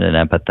compassionate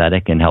and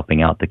empathetic, and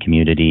helping out the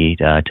community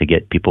to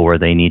get people where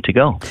they need to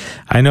go.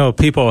 I know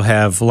people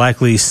have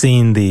likely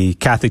seen the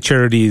Catholic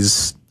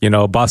Charities,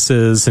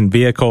 buses and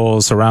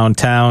vehicles around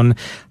town.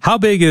 How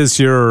big is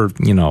your,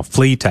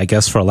 fleet, I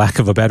guess, for lack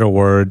of a better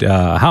word?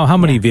 How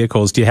many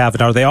vehicles do you have,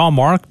 and are they all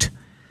marked?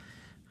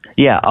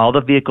 Yeah, all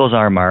the vehicles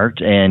are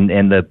marked, and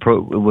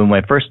when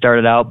I first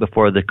started out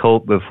before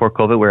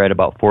COVID, we were at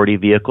about 40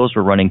 vehicles.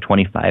 We're running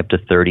 25 to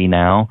 30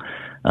 now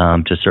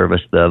to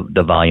service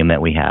the volume that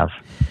we have.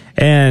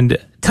 And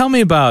tell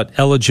me about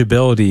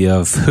eligibility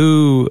of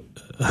who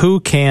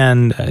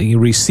can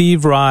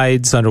receive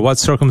rides, under what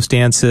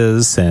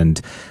circumstances,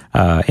 and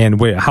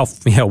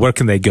where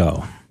can they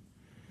go?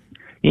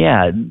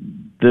 Yeah.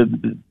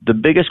 The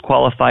biggest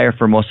qualifier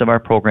for most of our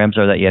programs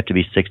are that you have to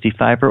be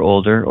 65 or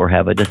older or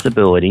have a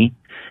disability,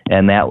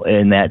 and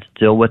that's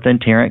still within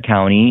Tarrant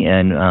County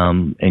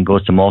and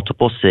goes to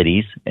multiple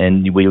cities.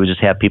 And we would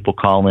just have people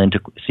call in to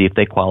see if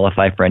they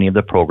qualify for any of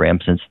the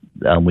programs, since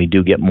we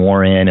do get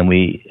more in and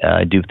we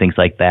do things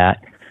like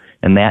that.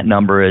 And that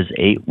number is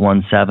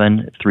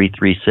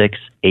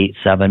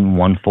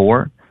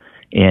 817-336-8714,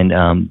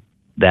 and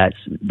that's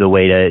the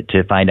way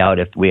to find out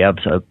if we have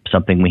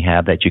something we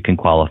have that you can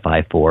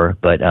qualify for.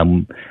 But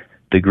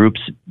the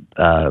group's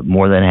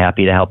more than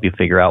happy to help you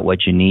figure out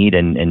what you need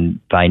and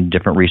find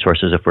different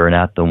resources if we're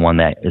not the one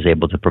that is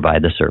able to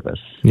provide the service.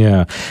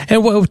 Yeah.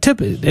 And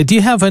do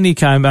you have any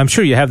kind, I'm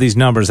sure you have these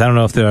numbers, I don't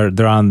know if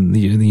they're on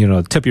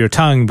the tip of your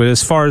tongue, but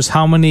as far as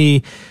how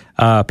many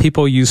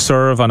people you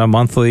serve on a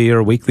monthly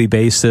or weekly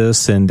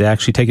basis and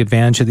actually take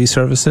advantage of these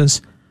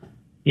services?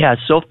 Yeah,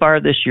 so far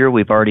this year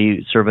we've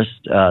already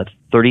serviced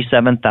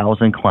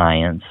 37,000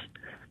 clients.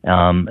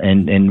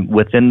 And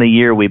within the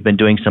year, we've been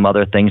doing some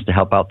other things to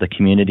help out the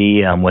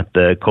community. With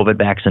the COVID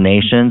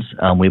vaccinations,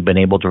 we've been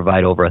able to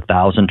provide over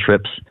 1,000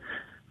 trips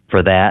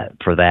for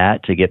that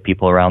to get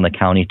people around the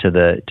county to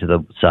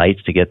the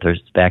sites to get their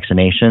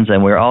vaccinations.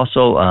 And we're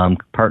also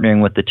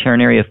partnering with the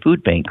Tarrant Area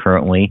Food Bank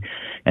currently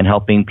and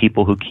helping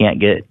people who can't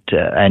get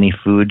any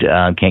food,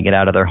 can't get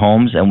out of their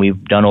homes. And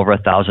we've done over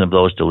 1,000 of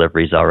those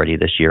deliveries already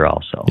this year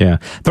also. Yeah,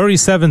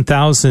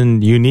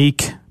 37,000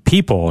 unique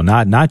people,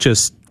 not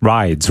just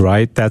rides,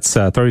 right? That's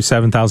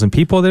 37,000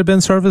 people that have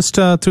been serviced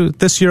through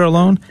this year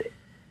alone?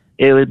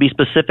 It would be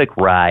specific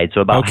rides,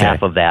 so about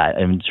half of that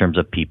in terms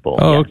of people.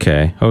 Oh,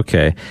 yes.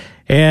 Okay.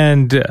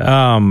 And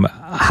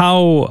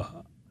how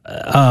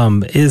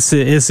is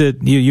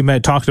it you may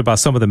talked about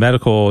some of the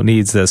medical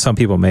needs that some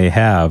people may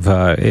have.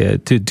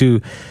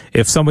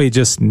 If somebody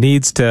just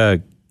needs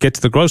to get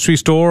to the grocery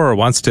store or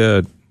wants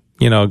to,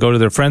 go to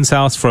their friend's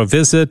house for a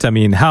visit, I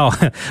mean,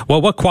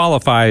 what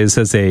qualifies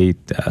as a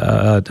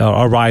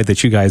ride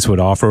that you guys would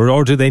offer,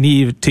 or do they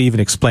need to even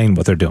explain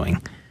what they're doing?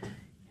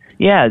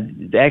 Yeah,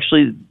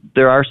 actually,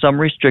 there are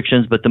some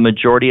restrictions, but the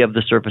majority of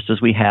the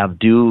services we have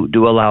do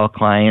allow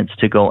clients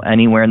to go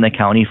anywhere in the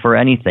county for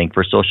anything,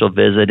 for social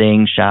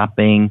visiting,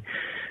 shopping,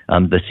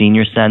 the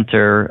senior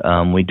center.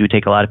 We do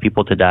take a lot of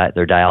people to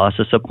their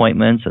dialysis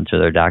appointments and to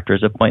their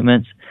doctor's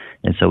appointments.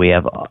 And so we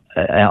have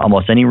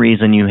almost any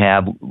reason you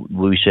have,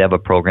 we should have a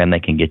program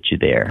that can get you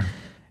there.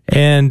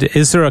 And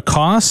is there a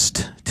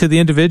cost to the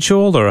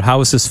individual, or how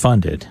is this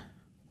funded?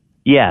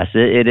 Yes,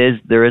 it is.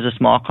 There is a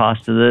small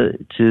cost to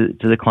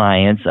the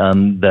clients.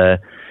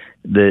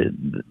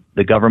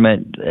 The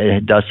government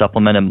does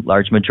supplement a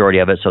large majority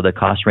of it, so the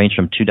costs range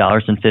from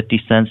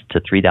 $2.50 to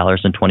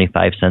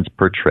 $3.25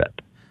 per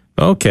trip.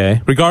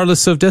 Okay,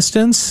 regardless of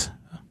distance,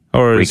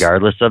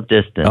 regardless of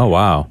distance. Oh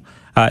wow.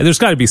 There's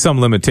got to be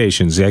some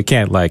limitations. I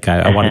can't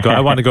I want to go. I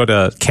want to go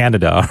to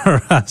Canada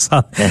or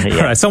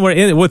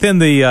somewhere within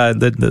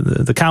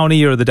the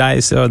county or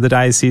the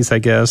diocese, I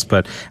guess.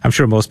 But I'm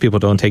sure most people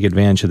don't take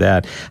advantage of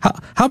that.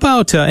 How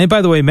about? And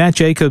by the way, Matt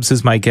Jacobs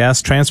is my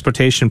guest,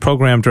 Transportation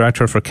Program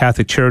Director for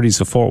Catholic Charities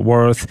of Fort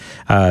Worth.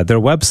 Their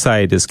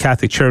website is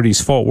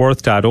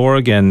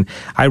CatholicCharitiesFortWorth.org, and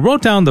I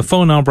wrote down the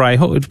phone number. I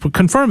hope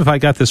confirm if I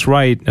got this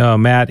right,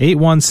 Matt.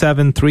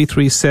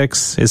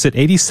 817-336. Is it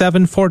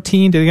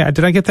 8714?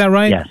 Did I get that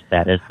right? Yes,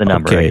 that is the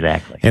number, okay.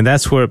 Exactly. And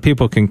that's where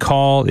people can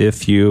call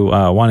if you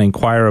want to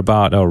inquire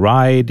about a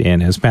ride.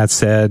 And as Matt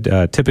said,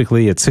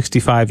 typically it's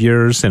 65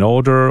 years and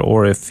older,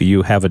 or if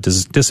you have a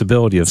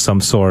disability of some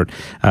sort,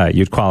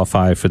 you'd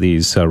qualify for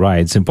these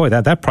rides. And boy,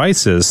 that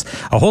price is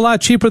a whole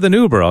lot cheaper than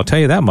Uber, I'll tell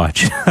you that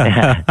much.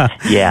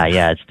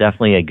 Yeah, it's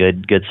definitely a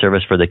good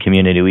service for the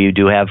community. We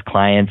do have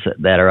clients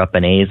that are up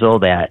in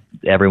Azle that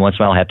every once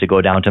in a while have to go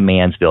down to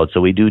Mansfield.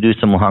 So we do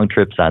some long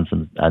trips on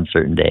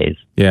certain days.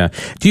 Yeah.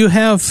 Do you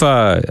have,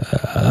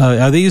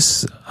 are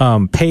these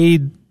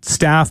paid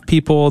staff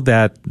people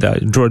that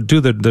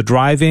do the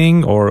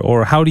driving,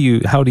 or how do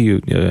you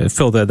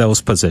fill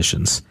those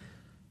positions?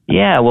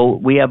 Yeah, well,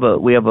 we have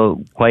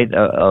quite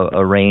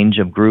a range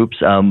of groups.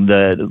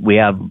 We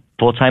have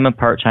full-time and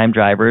part-time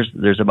drivers.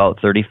 There's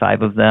about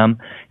 35 of them,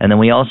 and then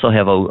we also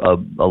have a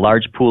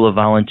large pool of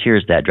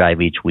volunteers that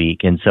drive each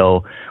week. And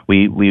so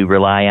we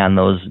rely on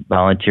those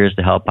volunteers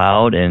to help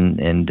out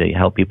and to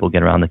help people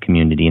get around the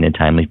community in a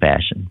timely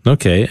fashion.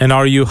 Okay, and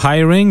are you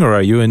hiring, or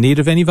are you in need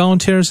of any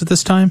volunteers at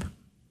this time?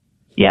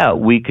 Yeah,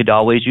 we could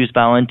always use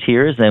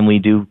volunteers, and we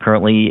do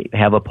currently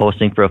have a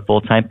posting for a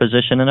full-time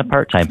position and a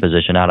part-time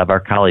position out of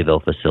our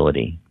Colleyville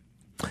facility.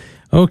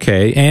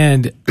 Okay,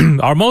 and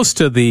are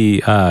most of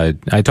the,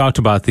 I talked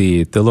about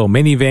the little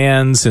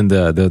minivans and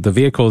the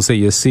vehicles that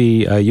you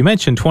see, you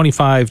mentioned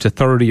 25 to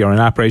 30 are in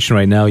operation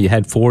right now. You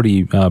had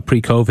 40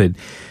 pre-COVID.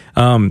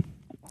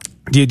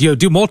 Do you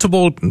do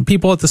multiple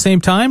people at the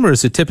same time, or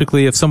is it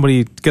typically if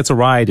somebody gets a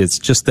ride, it's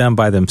just them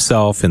by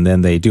themselves and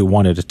then they do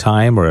one at a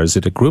time, or is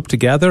it a group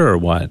together, or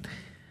what?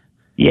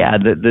 Yeah,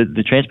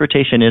 the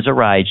transportation is a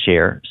ride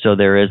share, so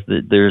there's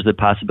the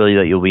possibility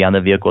that you'll be on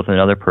the vehicle with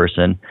another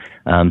person.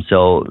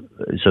 So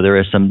there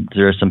is some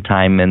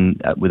time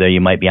where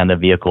you might be on the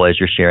vehicle as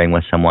you're sharing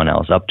with someone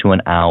else. Up to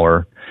an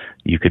hour,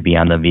 you could be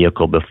on the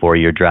vehicle before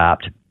you're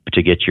dropped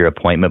to get your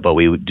appointment, but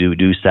we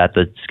do set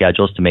the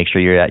schedules to make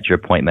sure you're at your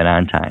appointment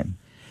on time.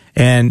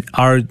 And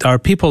are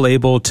people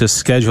able to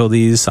schedule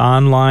these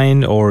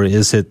online, or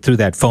is it through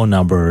that phone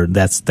number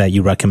that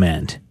you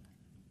recommend?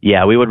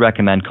 Yeah, we would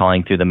recommend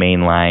calling through the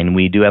main line.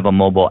 We do have a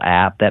mobile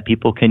app that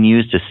people can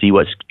use to see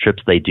what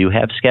trips they do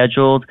have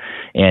scheduled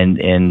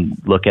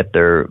and look at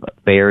their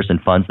fares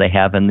and funds they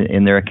have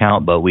in their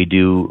account. But we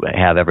do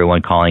have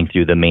everyone calling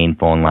through the main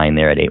phone line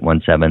there at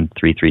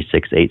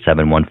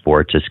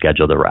 817-336-8714 to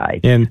schedule the ride.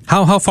 And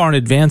how far in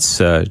advance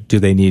do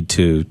they need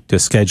to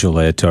schedule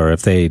it? Or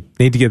if they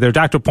need to get their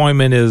doctor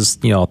appointment is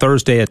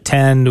Thursday at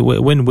 10,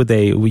 when would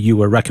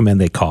you recommend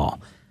they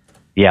call?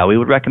 Yeah, we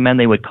would recommend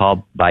they would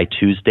call by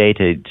Tuesday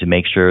to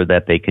make sure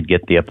that they could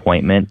get the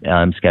appointment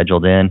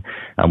scheduled in.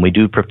 We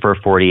do prefer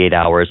 48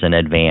 hours in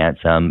advance.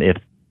 If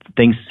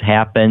things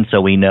happen,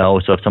 so we know.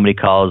 So if somebody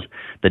calls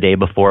the day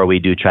before, we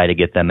do try to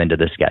get them into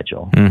the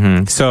schedule.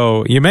 Mm-hmm.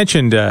 So you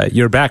mentioned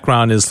your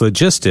background is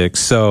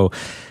logistics. So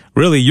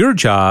really your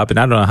job, and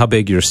I don't know how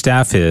big your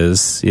staff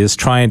is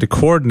trying to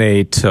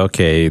coordinate,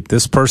 okay,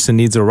 this person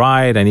needs a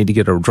ride, I need to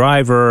get a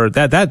driver.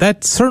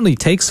 That certainly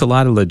takes a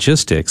lot of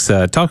logistics.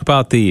 Talk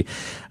about the,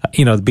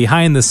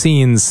 behind the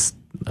scenes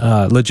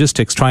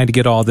logistics trying to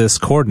get all this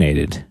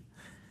coordinated.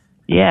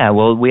 Yeah,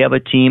 well, we have a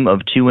team of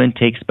 2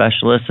 intake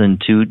specialists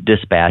and 2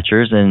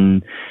 dispatchers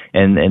and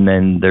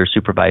then their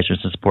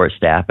supervisors and support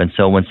staff. And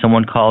so when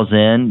someone calls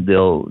in,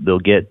 they'll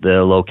get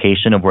the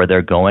location of where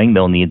they're going.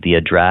 They'll need the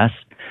address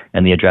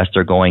and the address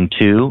they're going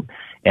to,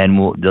 and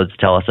they'll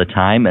tell us a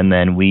time, and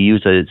then we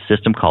use a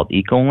system called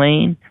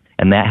EcoLane,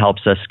 and that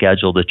helps us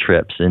schedule the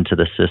trips into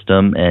the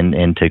system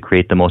and to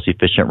create the most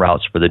efficient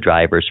routes for the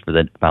drivers for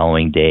the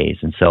following days.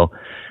 And so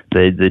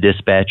the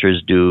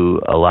dispatchers do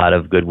a lot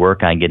of good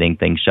work on getting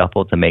things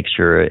shuffled to make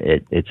sure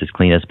it's as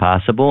clean as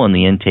possible, and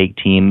the intake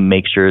team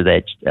makes sure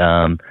that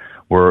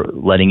we're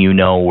letting you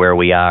know where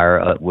we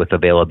are with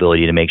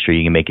availability to make sure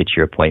you can make it to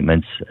your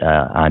appointments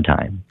on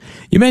time.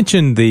 You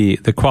mentioned the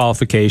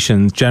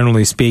qualifications,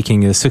 generally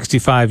speaking, is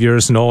 65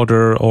 years and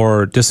older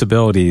or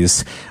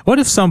disabilities. What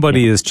if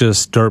somebody is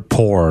just dirt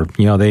poor?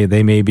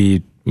 They may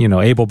be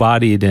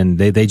able-bodied, and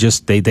they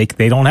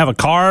don't have a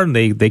car, and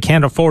they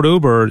can't afford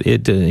Uber,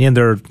 and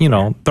they're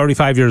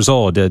 35 years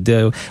old.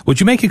 Would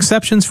you make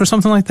exceptions for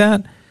something like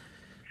that?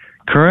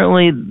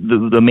 Currently,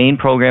 the main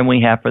program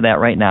we have for that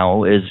right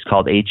now is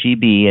called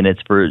HEB, and it's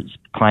for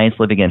clients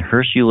living in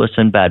Hearst, Euless,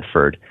 and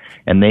Bedford,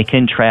 and they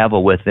can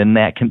travel within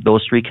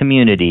those three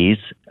communities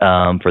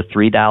for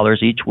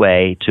 $3 each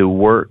way to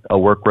a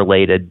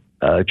work-related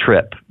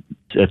trip.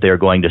 If they're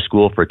going to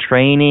school for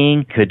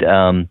training, could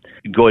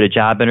go to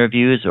job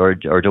interviews or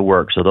to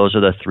work. So those are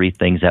the three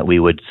things that we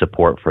would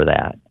support for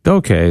that.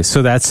 Okay,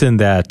 so that's in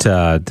that.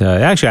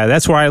 Actually,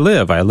 that's where I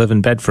live. I live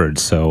in Bedford,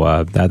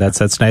 so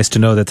that's nice to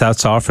know that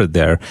that's offered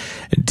there.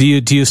 Do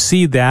you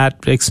see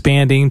that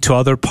expanding to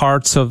other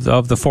parts of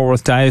the Fort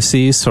Worth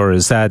Diocese, or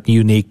is that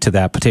unique to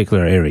that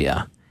particular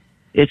area?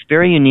 It's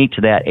very unique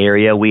to that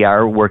area. We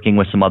are working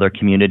with some other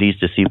communities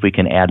to see if we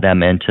can add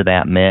them into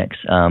that mix,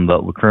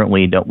 but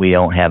we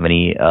don't have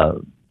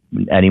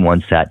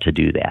anyone set to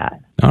do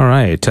that. All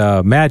right.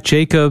 Matt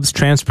Jacobs,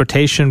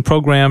 Transportation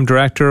Program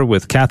Director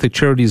with Catholic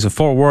Charities of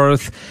Fort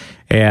Worth,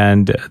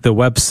 and the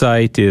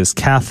website is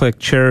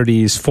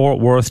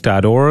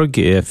catholiccharities.fortworth.org.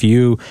 If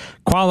you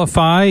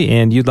qualify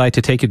and you'd like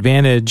to take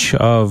advantage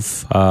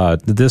of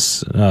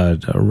this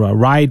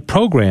ride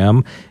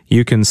program,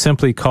 you can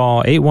simply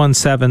call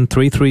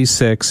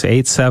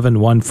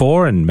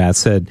 817-336-8714. And Matt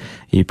said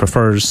he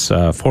prefers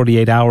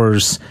 48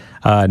 hours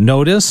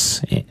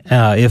notice,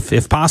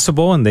 if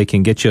possible, and they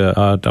can get you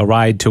a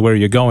ride to where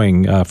you're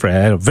going at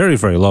a very,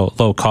 very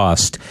low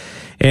cost.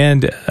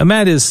 And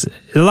Matt, a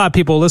lot of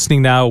people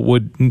listening now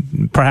would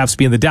perhaps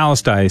be in the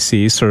Dallas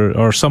Diocese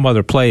or some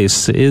other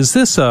place. Is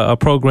this a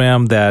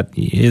program that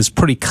is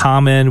pretty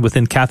common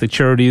within Catholic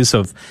Charities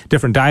of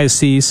different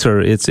dioceses,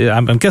 or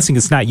I'm guessing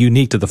it's not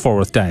unique to the Fort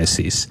Worth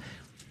Diocese?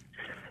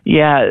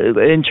 Yeah,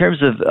 in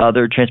terms of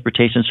other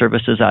transportation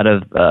services out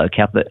of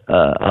Catholic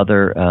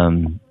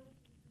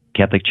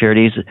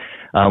Charities,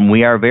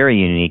 we are very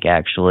unique,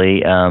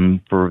 actually,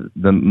 for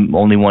the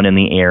only one in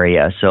the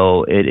area.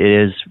 So it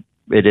is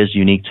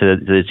unique to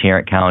the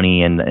Tarrant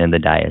County and the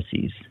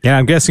diocese. Yeah,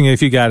 I'm guessing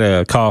if you got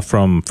a call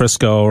from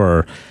Frisco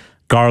or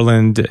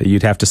Garland,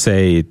 you'd have to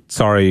say,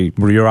 "Sorry,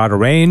 you're out of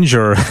range,"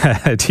 or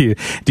do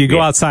you go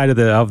outside of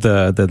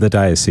the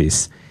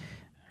diocese?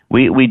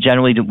 We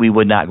generally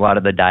would not go out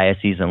of the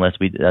diocese unless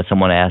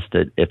someone asked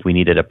if we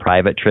needed a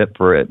private trip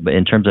for it. But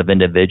in terms of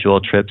individual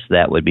trips,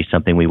 that would be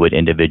something we would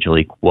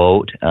individually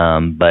quote.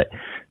 But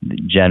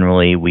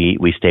generally,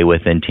 we stay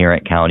within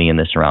Tarrant County and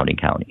the surrounding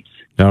counties.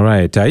 All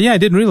right. I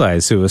didn't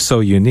realize it was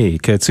so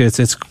unique.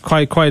 It's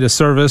quite a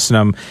service,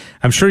 and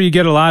I'm sure you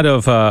get a lot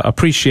of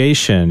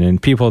appreciation in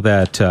people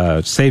that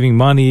saving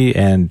money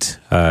and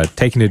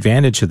taking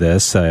advantage of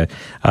this.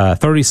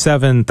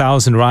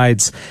 37,000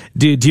 rides.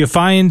 Do you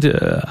find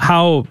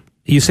how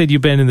you said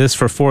you've been in this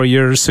for 4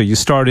 years, so you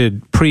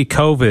started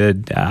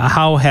pre-COVID.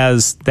 How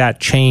has that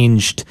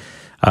changed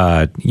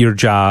your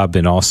job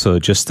and also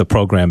just the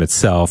program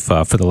itself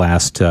for the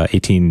last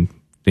 20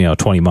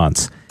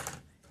 months?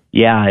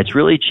 Yeah, it's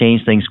really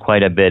changed things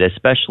quite a bit,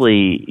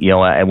 especially,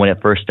 when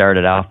it first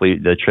started off,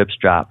 the trips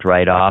dropped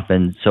right off.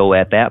 And so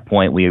at that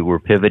point, we were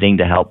pivoting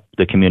to help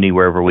the community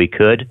wherever we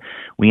could.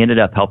 We ended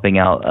up helping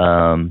out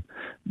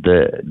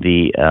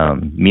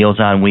the Meals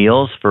on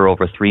Wheels for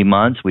over 3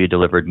 months. We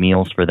delivered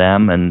meals for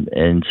them.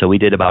 And so we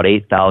did about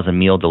 8,000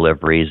 meal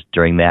deliveries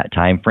during that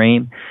time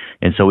frame.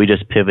 And so we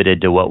just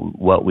pivoted to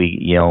what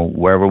we,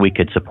 wherever we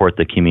could support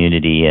the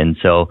community. And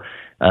so,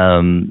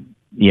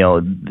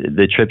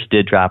 the trips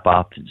did drop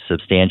off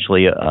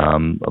substantially,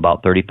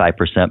 about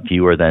 35%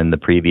 fewer than the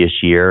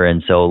previous year.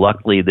 And so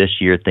luckily this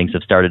year things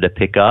have started to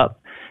pick up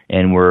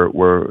and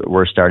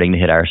we're starting to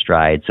hit our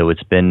stride. So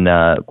it's been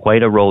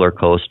quite a roller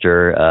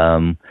coaster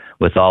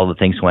with all the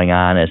things going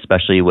on,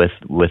 especially with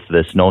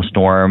the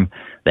snowstorm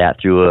that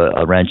threw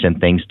a wrench in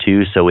things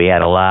too. So we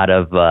had a lot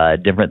of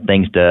different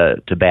things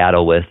to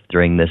battle with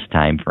during this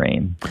time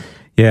frame.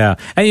 Yeah.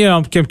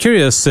 And, I'm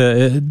curious,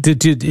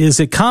 is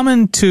it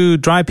common to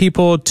drive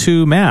people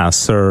to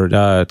Mass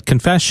or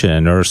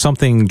confession or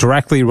something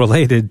directly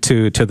related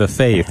to the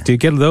faith? Do you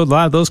get a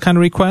lot of those kind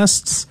of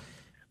requests?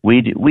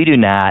 We do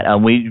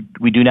not. We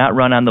do not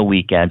run on the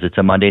weekends. It's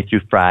a Monday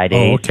through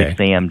Friday, 6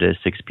 a.m. to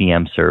 6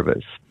 p.m.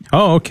 service.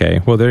 Oh,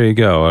 okay. Well, there you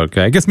go.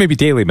 Okay. I guess maybe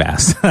daily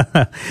Mass.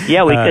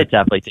 Yeah, we could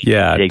definitely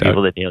take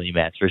people to daily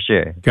Mass for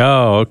sure.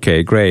 Oh,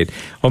 okay. Great.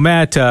 Well,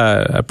 Matt,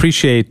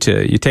 appreciate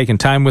you taking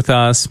time with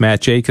us.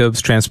 Matt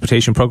Jacobs,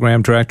 Transportation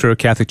Program Director,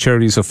 Catholic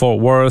Charities of Fort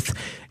Worth.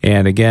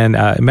 And again,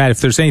 Matt,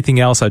 if there's anything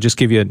else, I'll just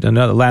give you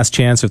another last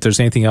chance. If there's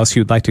anything else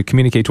you'd like to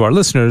communicate to our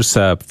listeners,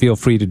 feel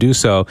free to do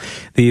so.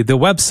 The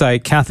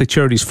website,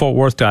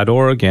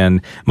 CatholicCharitiesFortWorth.org,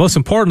 and most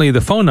importantly,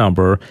 the phone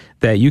number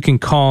that you can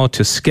call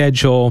to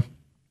schedule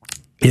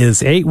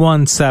is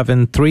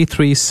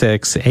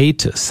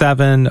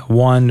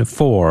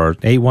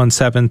 817-336-8714,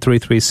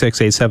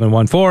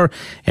 817-336-8714.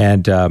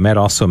 And Matt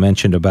also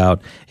mentioned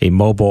about a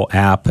mobile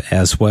app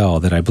as well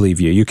that I believe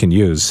you can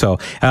use. So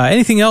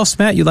anything else,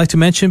 Matt, you'd like to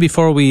mention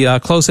before we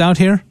close out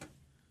here?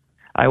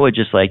 I would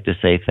just like to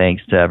say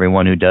thanks to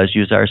everyone who does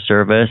use our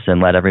service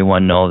and let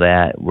everyone know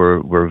that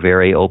we're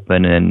very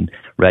open and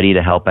ready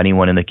to help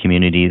anyone in the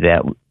community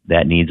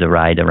that needs a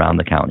ride around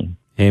the county.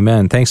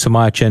 Amen. Thanks so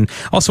much. And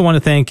also want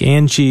to thank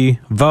Angie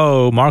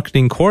Vo,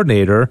 Marketing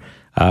Coordinator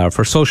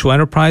for Social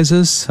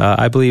Enterprises,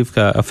 I believe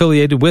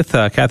affiliated with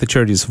Catholic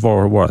Charities of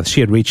Fort Worth. She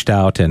had reached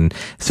out and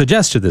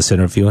suggested this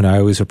interview, and I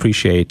always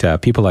appreciate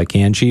people like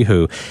Angie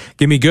who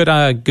give me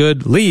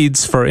good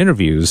leads for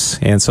interviews.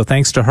 And so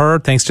thanks to her,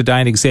 thanks to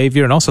Diane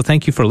Xavier, and also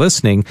thank you for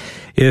listening.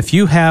 If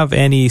you have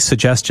any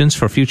suggestions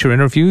for future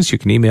interviews, you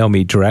can email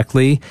me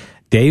directly,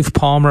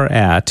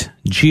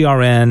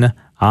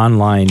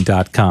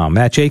 davepalmer@grnonline.com.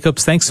 Matt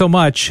Jacobs, thanks so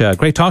much.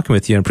 Great talking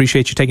with you, and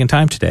appreciate you taking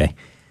time today.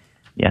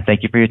 Yeah,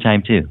 thank you for your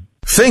time, too.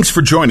 Thanks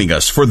for joining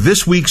us for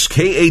this week's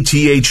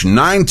KATH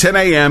 910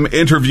 AM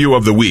Interview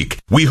of the Week.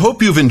 We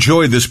hope you've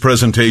enjoyed this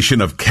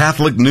presentation of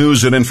Catholic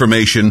news and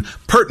information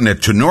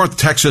pertinent to North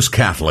Texas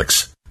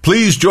Catholics.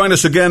 Please join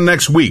us again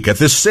next week at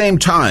this same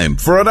time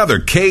for another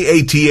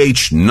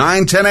KATH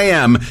 910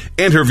 AM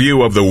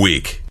Interview of the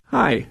Week.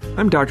 Hi,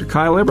 I'm Dr.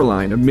 Kyle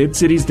Eberline of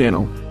Mid-Cities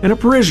Dental and a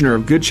parishioner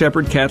of Good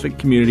Shepherd Catholic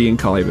Community in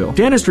Colleyville.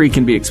 Dentistry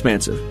can be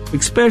expensive,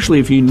 especially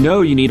if you know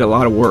you need a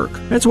lot of work.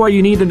 That's why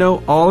you need to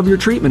know all of your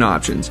treatment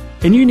options,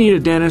 and you need a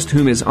dentist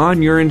whom is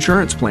on your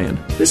insurance plan.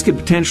 This could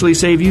potentially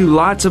save you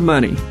lots of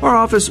money. Our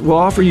office will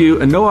offer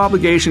you a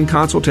no-obligation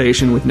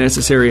consultation with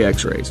necessary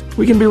x-rays.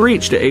 We can be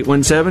reached at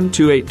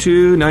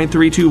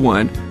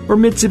 817-282-9321 or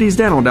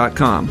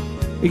midcitiesdental.com.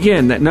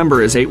 Again, that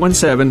number is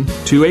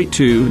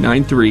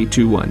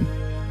 817-282-9321.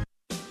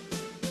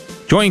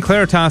 Join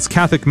Claritas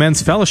Catholic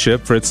Men's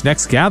Fellowship for its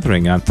next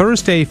gathering on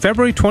Thursday,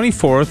 February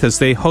 24th, as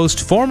they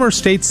host former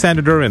state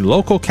senator and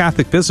local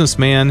Catholic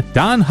businessman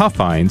Don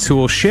Huffines, who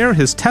will share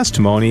his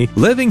testimony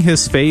living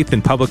his faith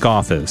in public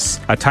office.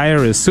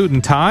 Attire is suit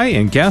and tie,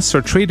 and guests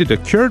are treated to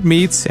cured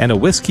meats and a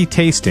whiskey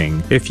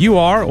tasting. If you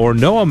are or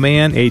know a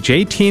man age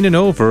 18 and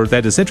over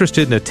that is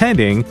interested in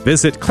attending,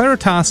 visit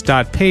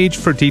claritas.page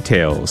for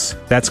details.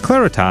 That's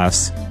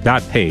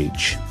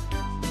claritas.page.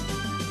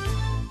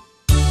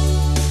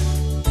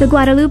 The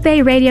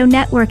Guadalupe Radio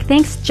Network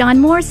thanks John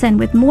Morrison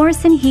with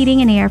Morrison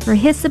Heating and Air for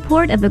his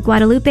support of the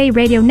Guadalupe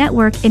Radio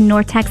Network in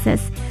North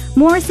Texas.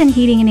 Morrison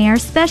Heating and Air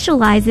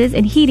specializes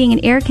in heating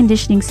and air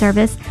conditioning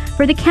service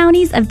for the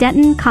counties of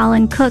Denton,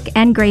 Collin, Cook,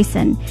 and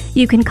Grayson.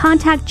 You can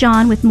contact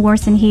John with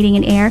Morrison Heating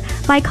and Air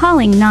by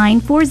calling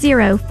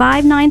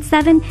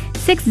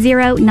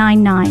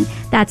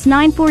 940-597-6099. That's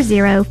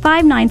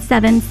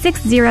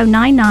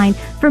 940-597-6099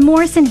 for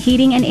Morrison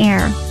Heating and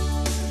Air.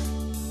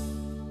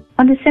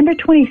 On December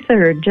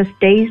 23rd, just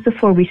days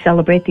before we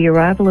celebrate the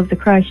arrival of the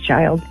Christ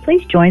child,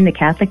 please join the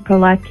Catholic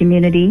pro-life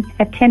community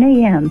at 10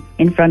 a.m.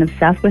 in front of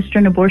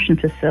Southwestern Abortion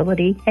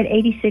Facility at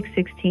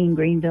 8616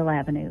 Greenville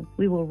Avenue.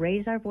 We will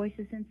raise our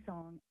voices in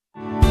song.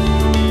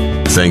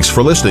 Thanks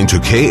for listening to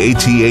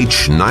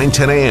KATH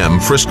 910 AM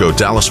Frisco,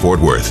 Dallas, Fort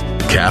Worth.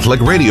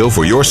 Catholic radio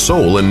for your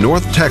soul in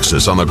North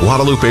Texas on the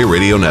Guadalupe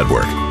Radio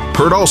Network.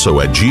 Heard also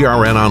at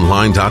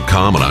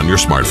grnonline.com and on your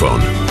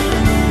smartphone.